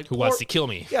killer. Like Who wants to kill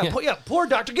me. Yeah, poor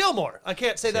Dr. Gilmore. I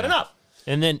can't say that enough.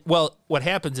 And then, what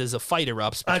happens is a fight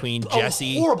erupts between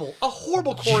Jesse, a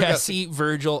horrible choreography. Jesse,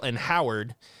 Virgil, and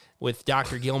Howard, with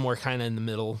Dr. Gilmore kind of in the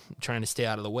middle, trying to stay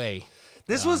out of the way.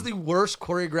 This was the worst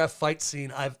choreographed fight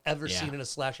scene I've ever seen in a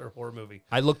slasher horror movie.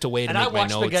 I looked away to make my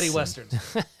notes. And I watched spaghetti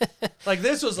westerns. Like,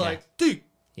 this was like, dude,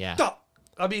 stop.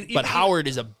 I mean, but Howard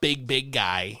is a big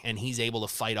guy, and he's able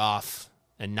to fight off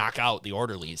and knock out the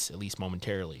orderlies, at least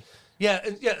momentarily.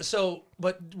 Yeah. So,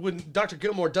 but when Dr.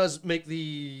 Gilmore does make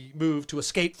the move to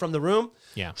escape from the room,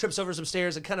 trips over some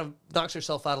stairs and kind of knocks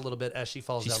herself out a little bit as she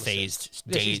falls down the stairs.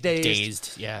 She's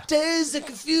dazed. Yeah. Dazed and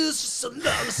confused for so long,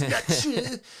 it's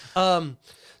not true.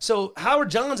 So Howard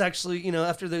Johns actually,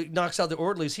 after the knocks out the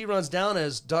orderlies, he runs down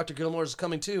as Dr. Gilmore is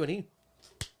coming to, and he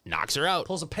knocks her out.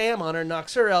 Pulls a Pam on her and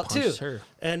knocks her out Punches too. her.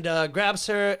 And grabs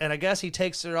her, and I guess he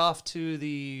takes her off to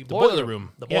the boiler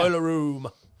room. The boiler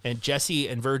room. And Jesse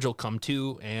and Virgil come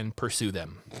to and pursue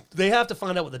them. They have to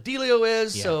find out what the dealio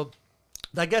is. So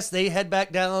I guess they head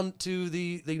back down to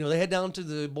they head down to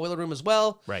the boiler room as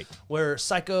well. Right. Where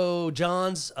Psycho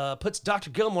Johns puts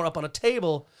Dr. Gilmore up on a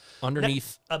table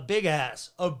underneath a big ass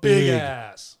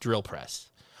drill press.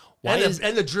 And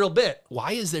the drill bit.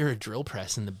 Why is there a drill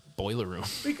press in the boiler room?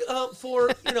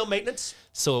 For maintenance.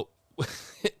 So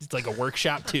it's like a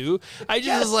workshop too. I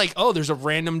just was like, oh, there's a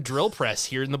random drill press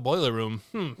here in the boiler room.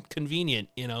 Convenient,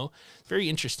 very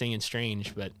interesting and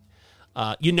strange. But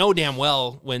damn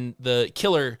well when the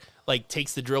killer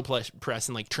takes the drill press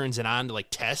and turns it on to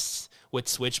tests what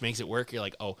switch makes it work. You're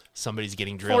like, oh, somebody's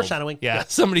getting drilled. Foreshadowing. Yeah,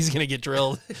 somebody's gonna get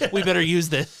drilled. We better use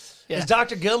this. Yeah. Is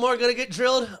Dr. Gilmore gonna get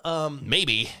drilled?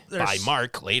 Maybe by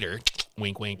Mark later.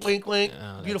 Wink, wink. Wink, wink.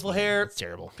 Oh, beautiful hair. It's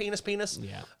terrible. Penis.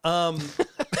 Yeah.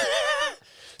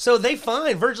 So they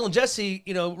find Virgil and Jesse,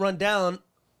 run down.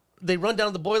 They run down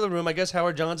to the boiler room. I guess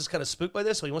Howard Johns is kind of spooked by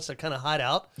this, so he wants to kind of hide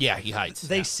out. Yeah, he hides.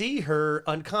 They see her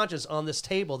unconscious on this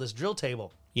table, this drill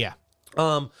table. Yeah.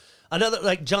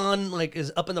 Another John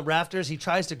is up in the rafters. He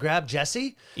tries to grab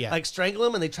Jesse, strangle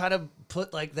him, and they try to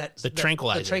put the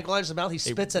tranquilizer in his mouth. He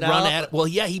spits it out. Well,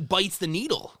 yeah, he bites the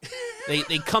needle.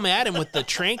 They come at him with the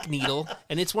trank needle,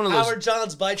 and it's one of those Howard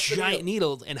Johns bites giant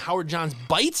needles, and Howard Johns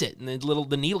bites it, and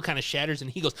the needle kind of shatters, and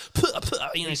he goes,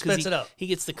 he spits it out. He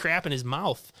gets the crap in his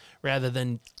mouth rather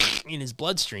than in his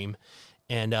bloodstream,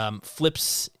 and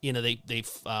flips.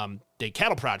 They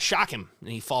cattle prod, shock him, and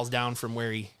he falls down from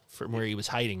where he was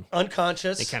hiding,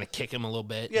 unconscious. They kind of kick him a little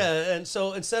bit. Yeah, and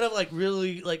so instead of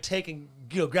really taking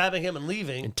grabbing him and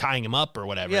leaving. And tying him up or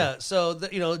whatever. Yeah, so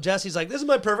Jesse's like, this is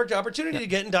my perfect opportunity to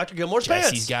get in Dr. Gilmore's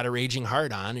Jesse's pants. got a raging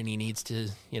heart on, and he needs to,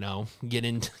 get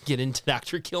into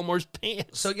Dr. Gilmore's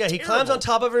pants. So yeah, he climbs on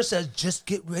top of her and says, "Just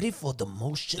get ready for the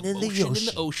motion in the ocean." In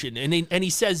the ocean, and he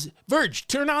says, "Verge,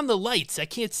 turn on the lights. I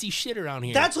can't see shit around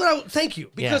here." That's what thank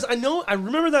you, because I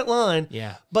remember that line.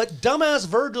 Yeah. But dumbass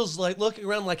Virgil's like looking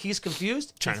around like he's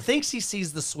confused. He thinks he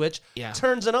sees the switch. Yeah.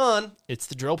 Turns it on. It's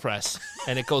the drill press,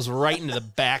 and it goes right into the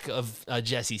back of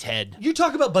Jesse's head. You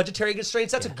talk about budgetary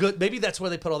constraints. That's a good. Maybe that's where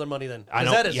they put all their money. Then I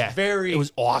know. That is It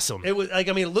was awesome. It was like,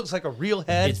 I mean, it looks like a real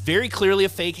head. It's very clearly a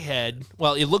fake head.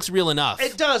 Well, it looks real enough.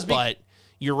 It does, but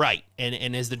you're right.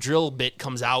 And as the drill bit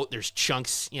comes out, there's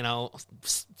chunks,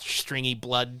 stringy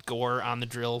blood gore on the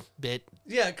drill bit.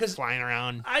 Yeah, because flying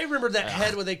around. I remember that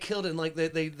head where they killed it, and like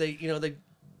they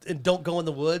don't go in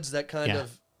the woods. That kind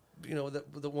of,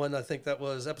 the one, I think that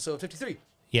was episode 53.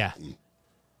 Yeah.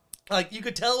 Like you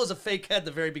could tell it was a fake head at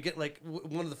the very beginning. Like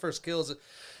one of the first kills.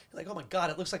 Like, oh my god,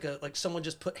 it looks like someone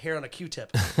just put hair on a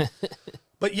Q-tip.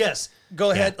 But yes,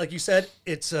 go ahead. Like you said,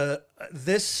 it's a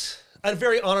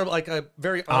very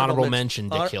honorable mention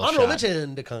to kill honorable shot.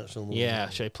 mention to Constable. Yeah,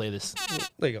 should I play this?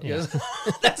 There you go. Yeah.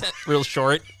 Yes. That's real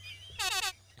short.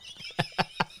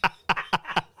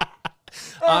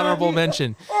 Honorable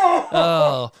mention.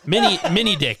 Oh,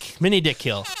 mini dick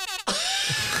kill.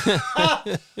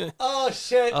 Oh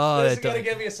shit! Oh, this is gonna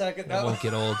give me a second. That won't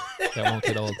get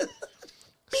old.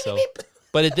 So,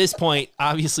 but at this point,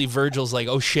 obviously Virgil's like,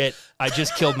 "Oh shit! I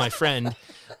just killed my friend."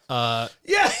 Yeah,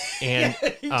 and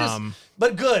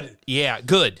but good. Yeah,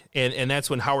 good. And that's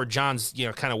when Howard Johns,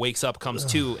 kind of wakes up, comes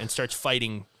to, and starts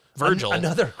fighting Virgil.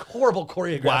 Another horrible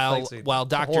choreographed while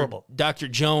Dr.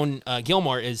 Joan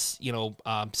Gilmore is,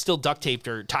 still duct taped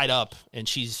or tied up, and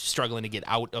she's struggling to get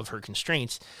out of her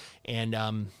constraints.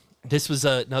 And this was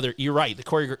another. You're right. The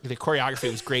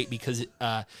choreography was great because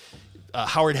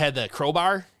Howard had the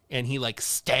crowbar, and he like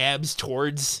stabs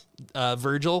towards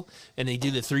Virgil, and they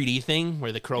do the 3D thing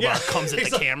where the crowbar comes at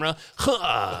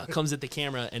the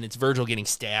camera, and it's Virgil getting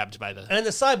stabbed by the. And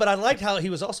the side, but I liked how he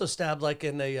was also stabbed like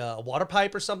in a water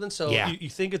pipe or something. So you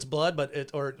think it's blood,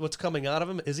 or what's coming out of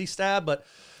him is he stabbed? But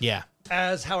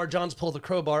as Howard Johns pulled the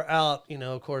crowbar out,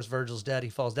 of course Virgil's dead. He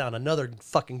falls down. Another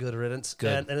fucking good riddance.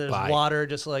 Good. And there's water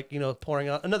just like pouring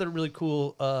out. Another really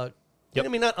cool. I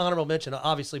mean, not honorable mention,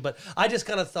 obviously, but I just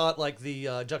kind of thought like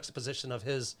the juxtaposition of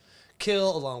his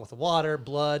kill along with the water,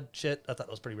 blood, shit. I thought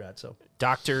that was pretty rad. So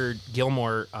Dr.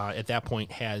 Gilmore at that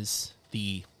point has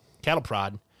the cattle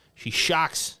prod. She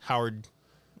shocks Howard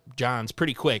Johns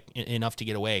pretty quick enough to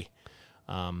get away.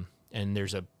 And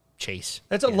there's a chase.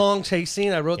 It's a long chase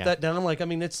scene. I wrote that down. Like, I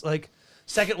mean, it's like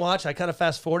second watch. I kind of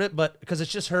fast forward it, but because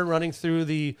it's just her running through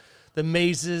the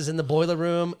mazes in the boiler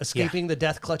room, escaping the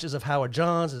death clutches of Howard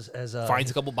Johns.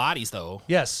 Finds a couple bodies, though.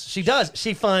 Yes, she does.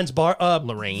 She finds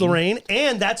Lorraine,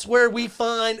 and that's where we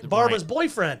find Barbara's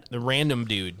boyfriend. The random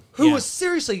dude. Who was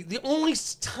seriously, the only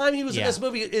time he was in this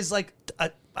movie is like...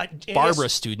 Barbara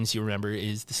students, you remember,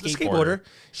 is the skateboarder.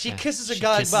 She kisses a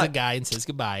guy and says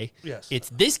goodbye. Yes. It's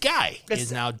this guy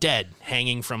is now dead,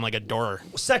 hanging from like a door.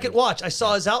 Second watch, I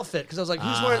saw his outfit because I was like,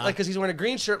 who's wearing, because he's wearing a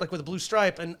green shirt like with a blue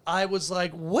stripe, and I was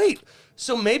like, wait,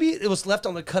 so maybe it was left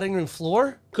on the cutting room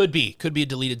floor? Could be a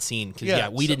deleted scene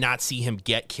because we did not see him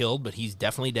get killed, but he's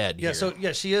definitely dead. Yeah, so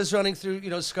she is running through,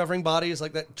 discovering bodies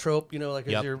like that trope, like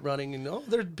as you're running, and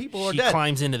there people are dead. She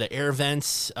climbs into the air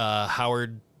vents.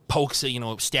 Howard pokes,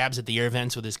 stabs at the air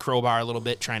vents with his crowbar a little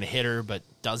bit, trying to hit her, but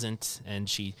doesn't, and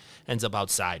she ends up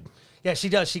outside. Yeah, she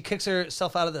does. She kicks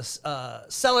herself out of this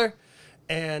cellar,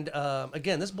 and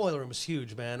again, this boiler room is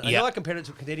huge, man. I know I compared it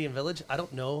to Canadian Village. I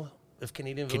don't know if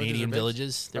Canadian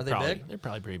villages are they big? They're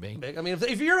probably pretty big. I mean,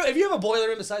 if you have a boiler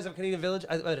room the size of Canadian Village,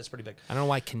 I bet it's pretty big. I don't know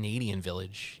why Canadian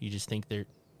Village. You just think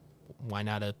why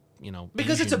not a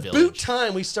because Asian it's village? Boot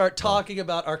time we start talking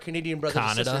about our Canadian brothers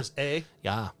Canada. and sisters.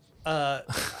 Yeah.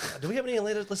 Do we have any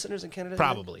listeners in Canada?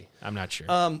 Probably. I'm not sure.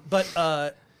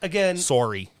 But again,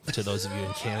 sorry to those of you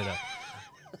in Canada.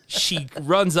 She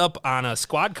runs up on a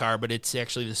squad car, but it's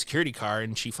actually the security car,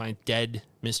 and she finds dead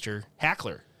Mr.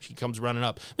 Hackler. She comes running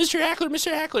up, Mr.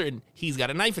 Hackler, and he's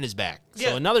got a knife in his back.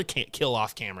 So another kill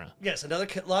off camera. Yes,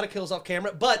 lot of kills off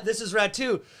camera. But this is rad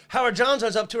too. Howard Johns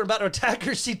runs up to her about to attack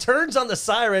her. She turns on the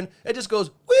siren and just goes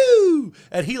woo,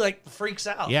 and he like freaks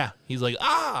out. Yeah, he's like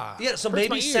Yeah, so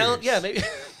maybe sound. Yeah, maybe.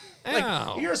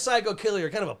 Like, you're a psycho killer.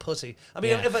 You're kind of a pussy. I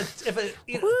mean,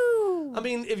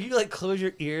 if you like close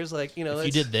your ears, like if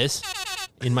you did this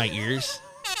in my ears,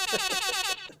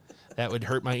 that would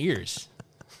hurt my ears.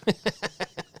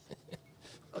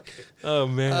 Oh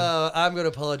man. I'm going to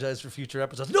apologize for future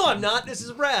episodes. No, I'm not. This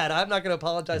is rad. I'm not going to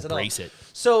apologize Embrace at all. it.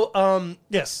 So,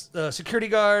 yes, the security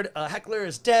guard, Heckler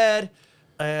is dead,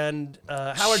 and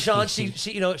Howard Johns,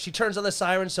 she turns on the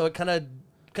siren, so it kind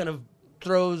of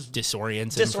throws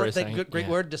Disorients him for a second. Great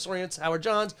word, disorients Howard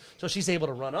Johns. So she's able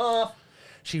to run off.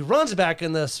 She runs back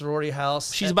in the sorority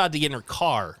house. She's about to get in her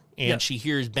car, and Yeah. she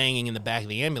hears banging in the back of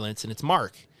the ambulance, and it's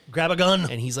Mark. Grab a gun.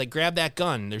 And he's like, grab that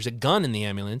gun. There's a gun in the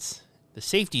ambulance. The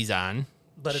safety's on,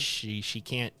 But she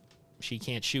can't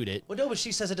shoot it. Well, no, but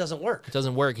she says it doesn't work. It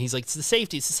doesn't work. He's like, it's the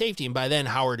safety. And by then,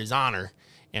 Howard is on her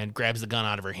and grabs the gun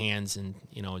out of her hands, and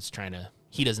is trying to.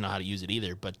 He doesn't know how to use it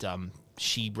either, but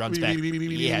she runs back.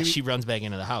 Yeah, she runs back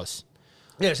into the house.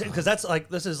 Yeah, because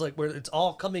this is where it's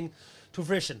all coming to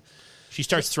fruition. She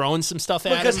starts throwing some stuff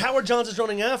at Because him. Howard Johns is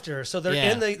running after her, so they're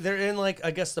Yeah. in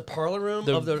I guess the parlor room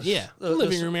The- of the yeah,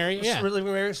 living room area, yeah. living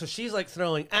room area. So she's like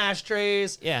throwing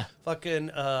ashtrays, Yeah.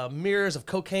 fucking mirrors of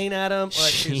cocaine at him.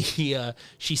 Like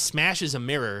She smashes a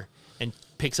mirror and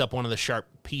picks up one of the sharp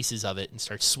pieces of it and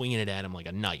starts swinging it at him like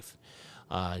a knife.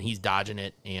 And he's dodging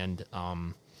it, and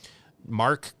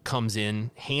Mark comes in,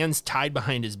 hands tied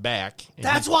behind his back. And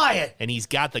That's why. And he's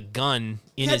got the gun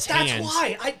in his That's hands.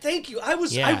 why. I thank you. I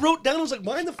Yeah. wrote down. I was like,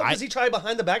 why in the fuck is he trying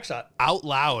behind the back shot? Out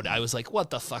loud, I was like, "What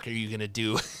the fuck are you gonna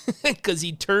do?" Because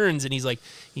he turns and he's like,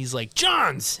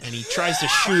 "Johns!" And he tries to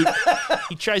shoot.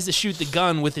 He tries to shoot the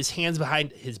gun with his hands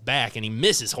behind his back, and he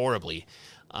misses horribly.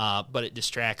 But it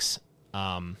distracts.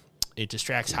 It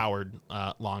distracts Howard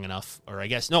long enough, or I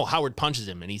guess no. Howard punches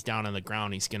him, and he's down on the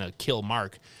ground. He's gonna kill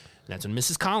Mark. And that's when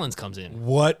Mrs. Collins comes in.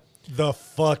 What the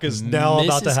fuck is now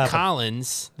about to Mrs. happen?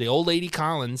 Collins, the old lady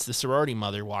Collins, the sorority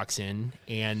mother, walks in,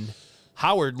 and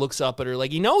Howard looks up at her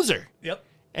like he knows her. Yep.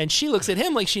 And she looks at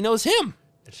him like she knows him.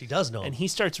 And she does know. And he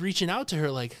starts reaching out to her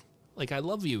like I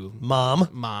love you, Mom.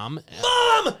 Mom.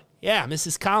 Mom! Yeah,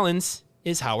 Mrs. Collins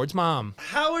is Howard's mom.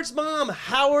 Howard's mom,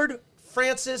 Howard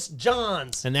Francis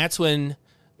Johns. And that's when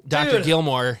Dr. Dude,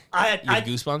 Gilmore, I you have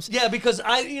goosebumps? Yeah, because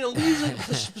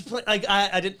usually,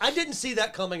 I didn't see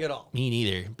that coming at all. Me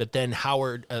neither. But then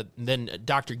then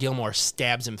Dr. Gilmore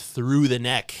stabs him through the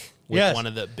neck with Yes. one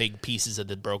of the big pieces of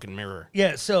the broken mirror.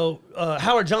 Yeah, so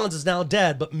Howard Johns is now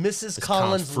dead, but Mrs.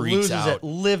 Collins freaks loses out. it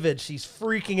livid. She's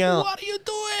freaking out. What are you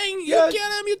doing? Yeah. You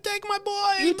get him. You take my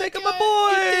boy. You take my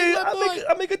You take my boy. boy.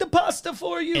 I'm making the pasta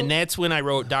for you. And that's when I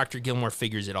wrote Dr. Gilmore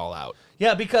figures it all out.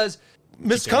 Yeah, because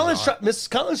Mrs.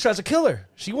 Collins tries to kill her.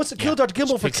 She wants to kill Dr.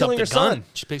 Gilmore She for picks killing up her the gun. son.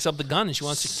 She picks up the gun and she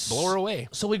wants to blow her away.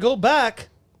 So we go back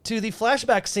to the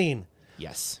flashback scene.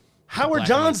 Yes. Howard Black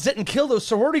Johns and didn't kill those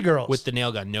sorority girls. white. With the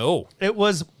nail gun. No. It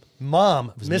was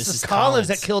Mom, was Mrs. Mrs. Collins,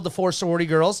 that Collins. killed the 4 sorority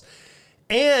girls.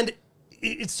 And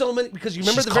it's so many, because you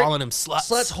remember She's the calling them sluts.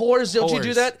 Sluts, whores. Don't you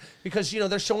do Whores. that? Because,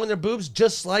 they're showing their boobs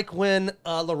just like when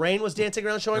Lorraine was dancing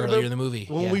around showing her Earlier boobs. in the movie,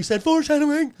 When yeah. we said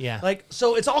foreshadowing. Yeah.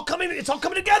 So it's all coming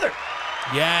together.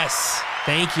 Yes.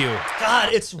 Thank you.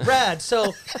 God, it's rad.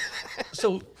 So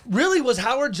really was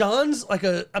Howard Johns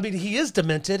he is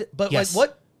demented, but Yes.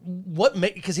 what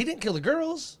because he didn't kill the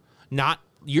girls. Not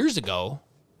years ago,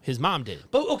 his mom did.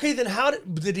 But okay, then how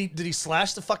did he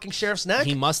slash the fucking sheriff's neck?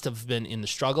 He must have been in the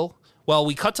struggle. Well,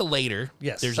 we cut to later.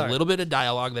 Yes, There's sorry. a little bit of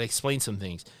dialogue that explains some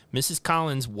things. Mrs.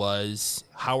 Collins was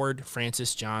Howard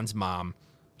Francis John's mom.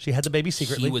 She had the baby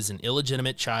secretly. He was an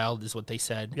illegitimate child, is what they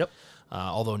said. Yep.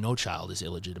 Although no child is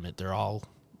illegitimate. They're all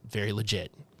very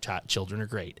legit. Children are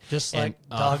great. Just like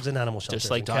dogs in animal shelters.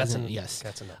 Just like and dogs cats and, and yes.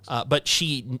 cats and dogs. But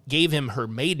she gave him her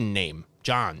maiden name,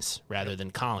 Johns, rather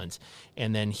than Collins.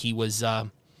 And then he was,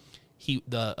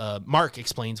 Mark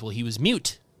explains, well, he was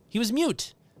mute. He was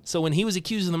mute. So when he was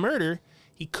accused of the murder,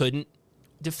 he couldn't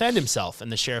defend himself.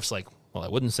 And the sheriff's like, well, I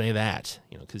wouldn't say that,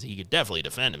 because he could definitely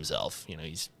defend himself.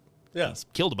 He's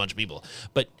killed a bunch of people.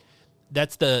 But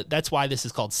that's why this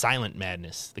is called silent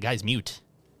madness. The guy's mute.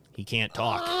 He can't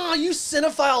talk. Oh, you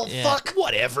cinephile Yeah, fuck.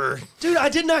 Whatever. Dude, I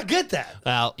did not get that.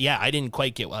 Well, yeah, I didn't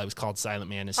quite get why it was called silent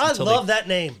madness. I until love that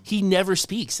name. He never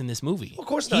speaks in this movie. Of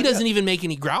course He not, doesn't even make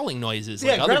any growling noises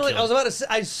like Yeah, other growling, I was killers. about to say,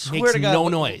 I swear Makes to God. no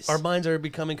noise. Our minds are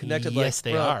becoming connected Yes,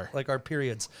 they are. like our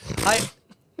periods.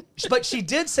 But she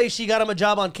did say she got him a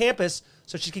job on campus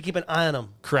so she could keep an eye on him.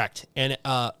 Correct. And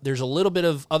there's a little bit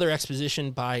of other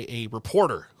exposition by a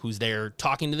reporter who's there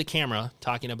talking to the camera,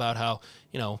 talking about how,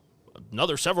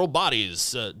 another several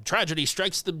bodies. Tragedy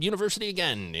strikes the university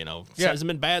again. It hasn't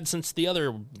been bad since the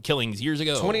other killings years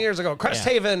ago. 20 years ago.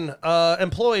 Cresthaven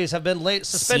employees have been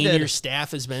suspended. Senior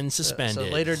staff has been suspended.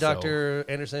 So later, Dr.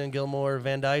 Anderson, Gilmore,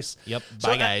 Van Dyce. Yep. So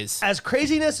Bye, guys. As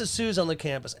craziness ensues on the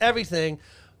campus, everything,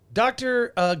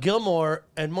 Dr. Gilmore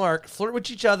and Mark flirt with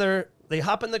each other. They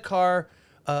hop in the car.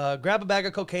 grab a bag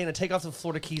of cocaine and take off the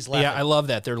Florida Keys laughing. Yeah, I love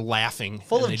that. They're laughing.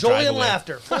 Full and of they joy drive and away.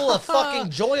 laughter. Full of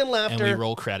fucking joy and laughter. And we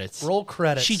roll credits. Roll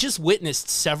credits. She just witnessed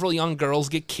several young girls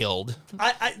get killed.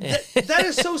 That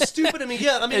is so stupid to me.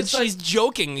 Yeah, I mean, And it's she's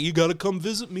joking, you got to come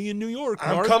visit me in New York,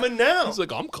 I'm Mark." coming now. He's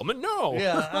like, I'm coming now.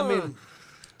 Yeah, I mean,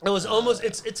 it was almost.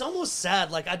 It's almost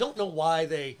sad. Like I don't know why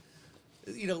they,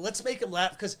 let's make them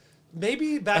laugh because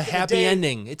maybe back A in the happy day,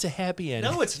 ending. It's a happy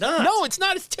ending. No, it's not. No, it's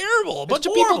not. It's terrible. A bunch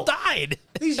of horrible. people died.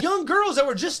 These young girls that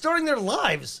were just starting their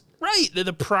lives. Right. They're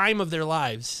the prime of their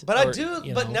lives. But I do.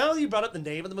 you But know. now that you brought up the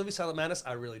name of the movie, Silent Madness,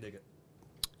 I really dig it.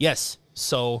 Yes.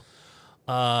 So,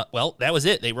 well, that was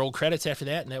it. They rolled credits after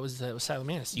that, and that was Silent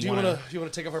Madness. Do you want to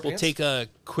take off our We'll pants? take a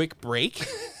quick break,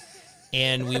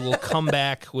 and we will come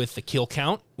back with the kill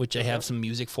count, which I have some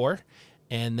music for,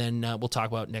 and then we'll talk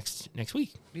about next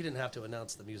week. You didn't have to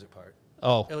announce the music part.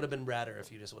 Oh, It would have been radder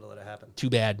if you just would have let it happen. too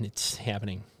bad it's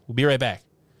happening. We'll be right back.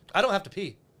 I don't have to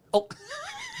pee. Oh.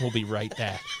 We'll be right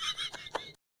back.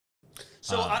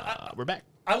 So We're back.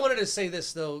 I wanted to say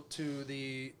this though to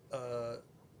the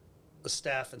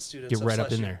staff and students. Get of right up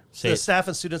Slash in U. there. Say The it. staff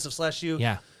and students of Slash U.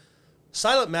 Yeah.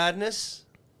 Silent Madness,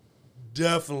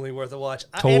 definitely worth a watch.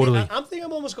 Totally. I think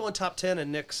I'm almost going top 10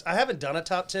 in Nick's. I haven't done a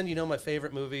top 10. You know my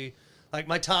favorite movie. Like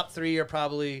my top 3 are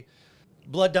probably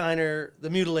Blood Diner, The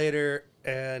Mutilator,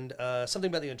 and Something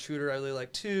About the Intruder. I really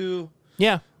like too.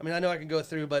 Yeah. I mean, I know I can go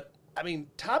through, but I mean,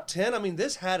 top 10, I mean,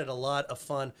 this had it a lot of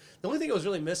fun. The only thing it was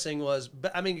really missing was,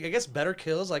 I mean, I guess better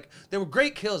kills. Like, they were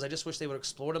great kills. I just wish they would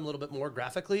explore them a little bit more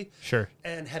graphically. Sure.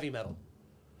 And heavy metal.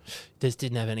 This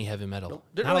didn't have any heavy metal. Nope.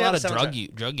 Didn't Not really a lot have of a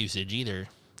soundtrack. drug usage either.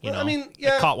 You Well, know, I mean,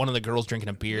 yeah. I caught one of the girls drinking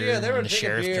a beer. Yeah, they were and the drinking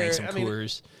sheriff beer. drank some I mean,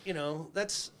 Coors.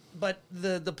 That's, but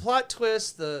the plot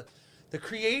twist, the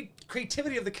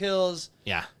creativity of the kills,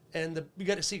 Yeah. and you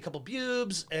got to see a couple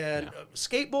pubes and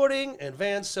skateboarding and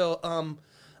vans. So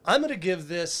I'm gonna give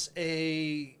this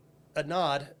a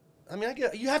nod. I mean,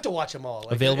 you have to watch them all.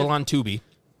 Like, Available on Tubi.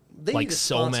 they like need to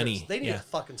so sponsor us. many. They need Yeah. to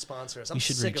fucking sponsor us. I'm You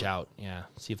should sick reach of it. out. Yeah.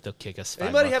 See if they'll kick us $5.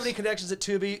 Anybody have any connections at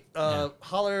Tubi?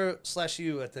 Holler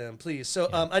 /you at them, please. So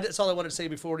that's all I wanted to say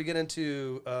before we get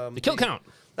into The kill count.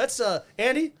 Let's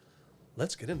Andy.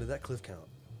 Let's get into that cliff count.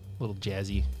 Little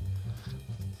jazzy.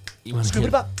 You wanna Scoobity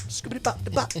hit- bop, scoobity bop,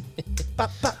 bop,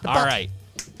 bop, bop, bop. All right.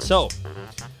 So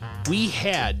we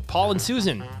had Paul and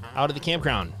Susan out of the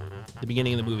campground at the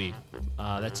beginning of the movie.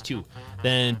 That's 2.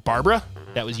 Then Barbara,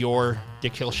 that was your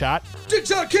dick kill shot. Dick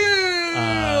shot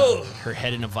kill. Her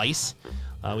head in a vice.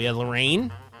 We had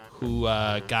Lorraine, who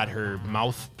got her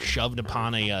mouth shoved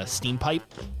upon a steam pipe.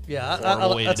 Yeah,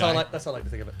 horrible way to that's all. die. That's all I like to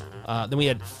think of it. Then we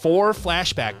had 4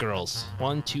 flashback girls.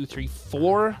 1, 2, 3,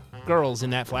 4 girls in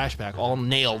that flashback, all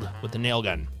nailed with the nail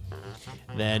gun.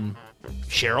 Then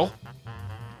Cheryl,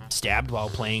 stabbed while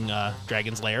playing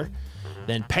Dragon's Lair.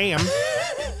 Then Pam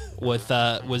was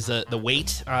the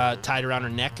weight tied around her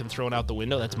neck and thrown out the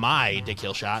window. That's my dick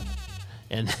kill shot.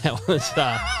 And that was.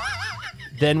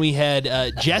 Then we had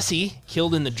Jesse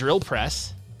killed in the drill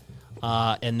press.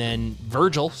 And then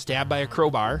Virgil stabbed by a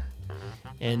crowbar.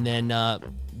 And then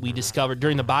we discovered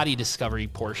during the body discovery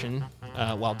portion,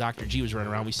 while Dr. G was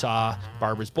running around, we saw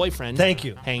Barbara's boyfriend. Thank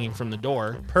you. Hanging from the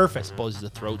door. Perfect. I suppose it's a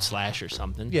throat slash or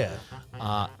something. Yeah.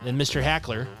 Then Mr.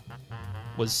 Hackler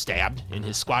was stabbed in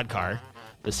his squad car,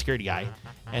 the security guy.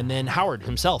 And then Howard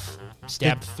himself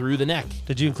stabbed through the neck.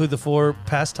 Did you include the 4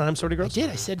 pastime sorty girls?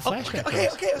 I said flashback. Okay.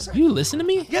 girls. Okay. Sorry. You listen to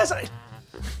me? Yes,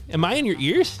 Am I in your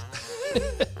ears?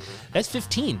 That's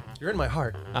 15. you're in my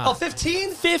heart.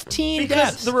 15? 15 Because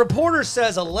deaths. the reporter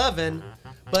says 11,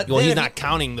 but Well, then he's not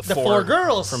counting the 4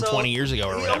 girls from so 20 years ago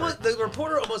or he whatever. the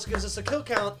reporter almost gives us a kill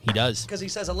count He does. because he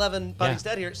says 11 bodies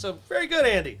dead here. So very good,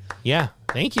 Andy. Yeah.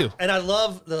 Thank you. And I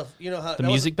love the how The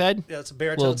music bed. Yeah, it's a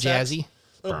baritone. Little sax. jazzy.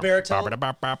 Little baritone.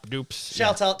 Doops.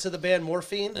 Shouts out to the band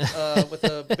Morphine with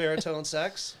a baritone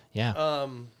sax. Yeah.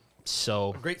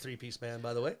 So Great 3-piece band,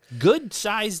 by the way. good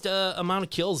sized amount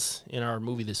of kills in our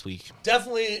movie this week.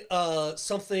 Definitely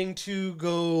something to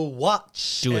go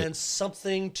watch Do it. and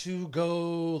something to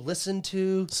go listen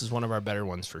to. This is one of our better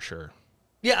ones for sure.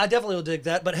 Yeah, I definitely will dig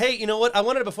that. But hey, you know what? I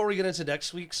wanted, before we get into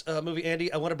next week's movie,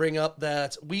 Andy, I want to bring up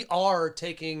that we are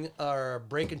taking our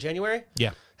break in January.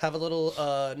 Yeah. Have a little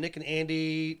Nick and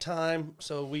Andy time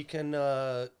so we can,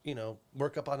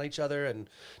 work up on each other and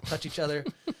touch each other.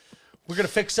 We're going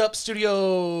to fix up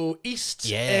Studio East.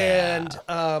 Yeah.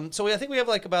 And so I think we have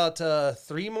like about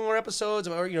 3 more episodes,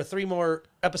 or 3 more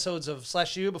episodes of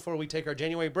Slash U before we take our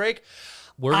January break.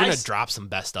 We're going to drop some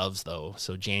best ofs, though,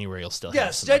 so January will still have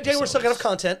Yes, some January we're still going to have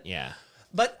episodes. content. Yeah.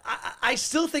 But I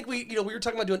still think we were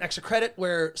talking about doing extra credit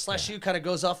where Slash U kind of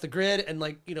goes off the grid and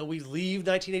we leave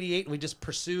 1988 and we just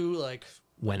pursue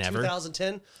Whenever.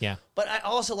 2010. Yeah. But I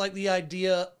also like the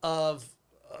idea of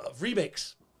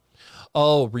remakes.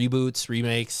 Oh, reboots,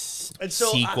 remakes, And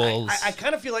so sequels. I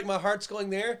kind of feel like my heart's going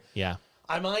there. Yeah.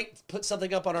 I might put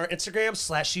something up on our Instagram,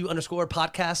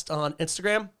 /u_podcast on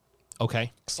Instagram,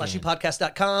 Okay.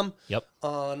 /upodcast.com. Yep.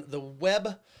 On the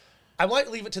web. I might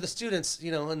leave it to the students,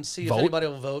 and see Vote? if anybody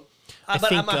will vote. But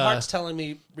think, my heart's telling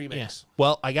me remakes. Yeah.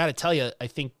 Well, I got to tell you, I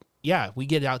think, we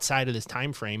get outside of this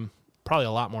time frame, probably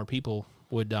a lot more people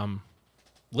would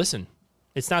listen.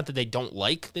 It's not that they don't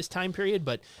like this time period,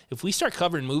 but if we start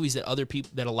covering movies that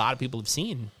a lot of people have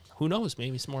seen, who knows?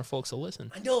 Maybe some more folks will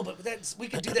listen. I know, but we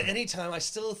could do that anytime. I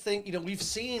still think, we've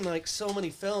seen like so many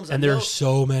films. And there's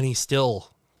so many still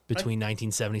between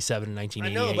 1977 and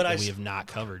 1988 but that we have not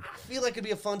covered. I feel like it'd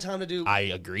be a fun time to do. I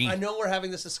agree. I know we're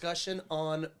having this discussion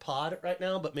on pod right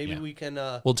now, but maybe we can.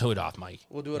 We'll do it off mic.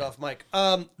 We'll do it off mic.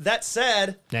 That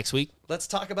said, Next week. let's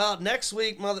talk about next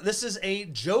week. This is a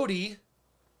Jody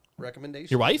recommendation.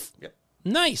 Your wife? Yep.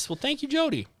 Nice. Well, thank you,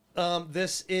 Jody.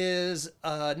 This is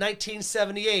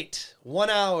 1978, 1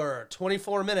 hour,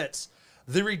 24 minutes.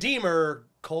 The Redeemer,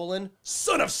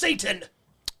 Son of Satan.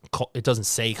 It doesn't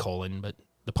say colon, but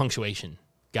the punctuation.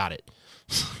 Got it.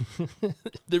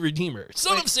 The Redeemer,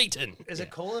 Son of Satan. Is it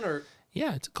colon or?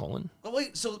 Yeah, it's a colon. Oh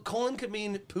wait, so colon could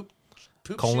mean poop.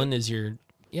 Colon shit? is your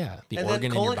the And organ then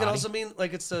in colon your can body. also mean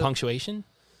like it's the Punctuation.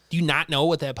 Do you not know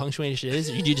what that punctuation is?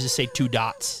 Or did you just say 2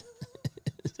 dots?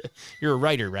 You're a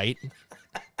writer, right?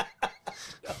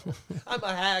 I'm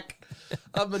a hack.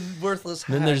 I'm a worthless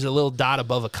hack. Then there's a little dot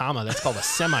above a comma. That's called a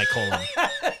semicolon.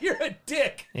 You're a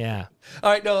dick. Yeah. All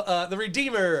right, no, the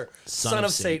Redeemer, Son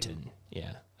of Satan.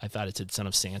 Yeah. I thought it said Son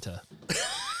of Santa.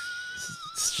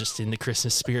 It's just in the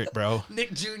Christmas spirit, bro.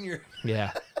 Nick Jr.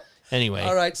 Yeah. Anyway.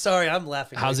 All right, sorry, I'm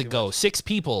laughing. How's way it too go? much. 6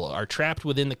 people are trapped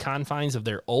within the confines of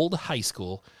their old high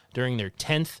school during their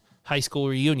 10th high school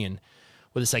reunion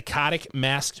with a psychotic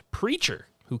masked preacher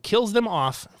who kills them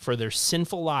off for their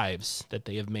sinful lives that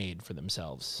they have made for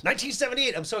themselves.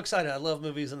 1978. I'm so excited. I love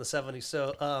movies in the 70s.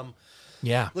 So,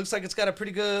 Yeah. looks like it's got a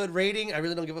pretty good rating. I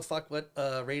really don't give a fuck what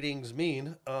ratings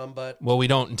mean. But Well, we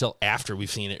don't until after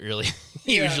we've seen it, really.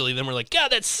 Yeah. Usually, then we're like,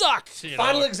 God, that sucks. You know?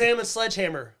 Final Exam and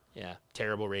Sledgehammer. Yeah,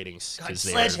 terrible ratings. God, 'cause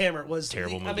they are Sledgehammer was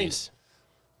terrible I mean, movies.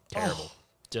 Terrible.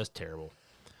 Just terrible.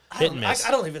 I Hit don't, and I, miss.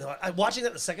 I don't even know. Watching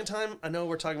that the second time, I know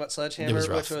we're talking about Sledgehammer, was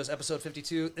rough. which was episode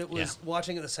 52. It was Yeah.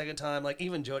 watching it the second time. Like,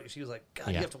 even Jody, she was like, God,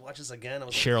 Yeah. you have to watch this again. I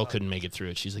was Cheryl like, couldn't make it through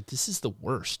it. She's like, this is the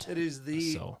worst. It is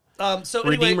the. So, So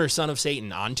anyway, Redeemer, Son of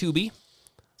Satan on Tubi,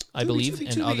 I believe, Tubi,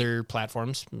 and Tubi. other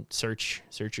platforms. Search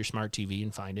your smart TV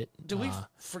and find it. did we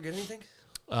forget anything?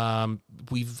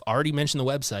 We've already mentioned the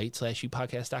website,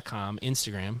 /upodcast.com,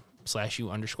 Instagram,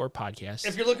 /u_podcast.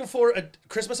 If you're looking for a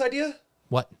Christmas idea,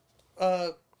 What?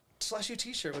 /U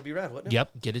t-shirt would be rad, wouldn't it?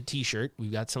 Yep, get a t-shirt.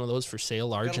 We've got some of those for sale,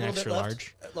 Got a large and little extra bit left.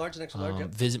 large. Large and extra large. Yep.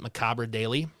 Visit Macabre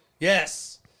Daily.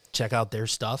 Yes. Check out their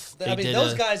stuff. I mean,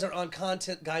 those guys are on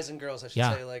content, guys and girls, I should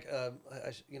Yeah. say. Like,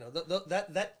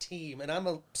 that team, and I'm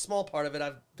a small part of it.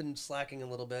 I've been slacking a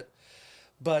little bit,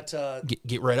 but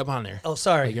Get right up on there. oh,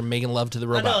 sorry, Like you're making love to the I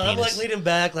robot know. I'm penis. like leaning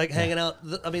back, like hanging out.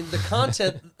 I mean, the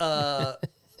content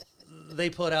they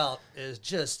put out is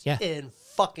just Yeah. in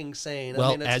fucking sane. Well,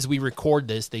 I mean, it's as we record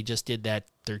this, they just did that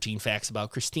 13 Facts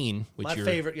About Christine, which my you're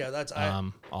favorite. Yeah, that's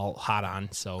all hot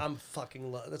on. So I'm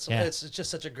fucking love. That's Yeah. it's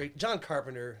just such a great John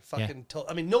Carpenter fucking told.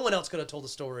 I mean, no one else could have told the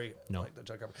story No. like the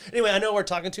John Carpenter. Anyway, I know we're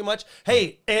talking too much.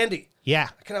 Hey, Andy, yeah,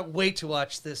 I cannot wait to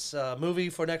watch this movie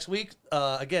for next week.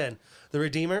 Again, The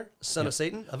Redeemer, Son of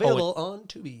Satan, available on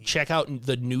Tubi. check out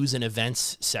the news and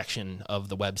events section of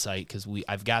the website because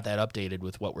I've got that updated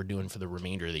with what we're doing for the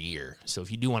remainder of the year. So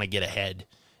if you do want to get ahead,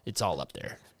 it's all up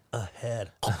there.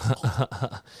 Ahead.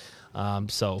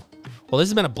 So, well, this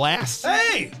has been a blast.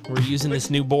 Hey! We're using this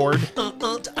new board, and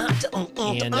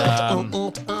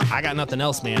I got nothing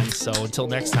else, man. So until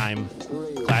next time,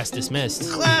 class dismissed.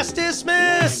 Class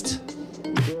dismissed!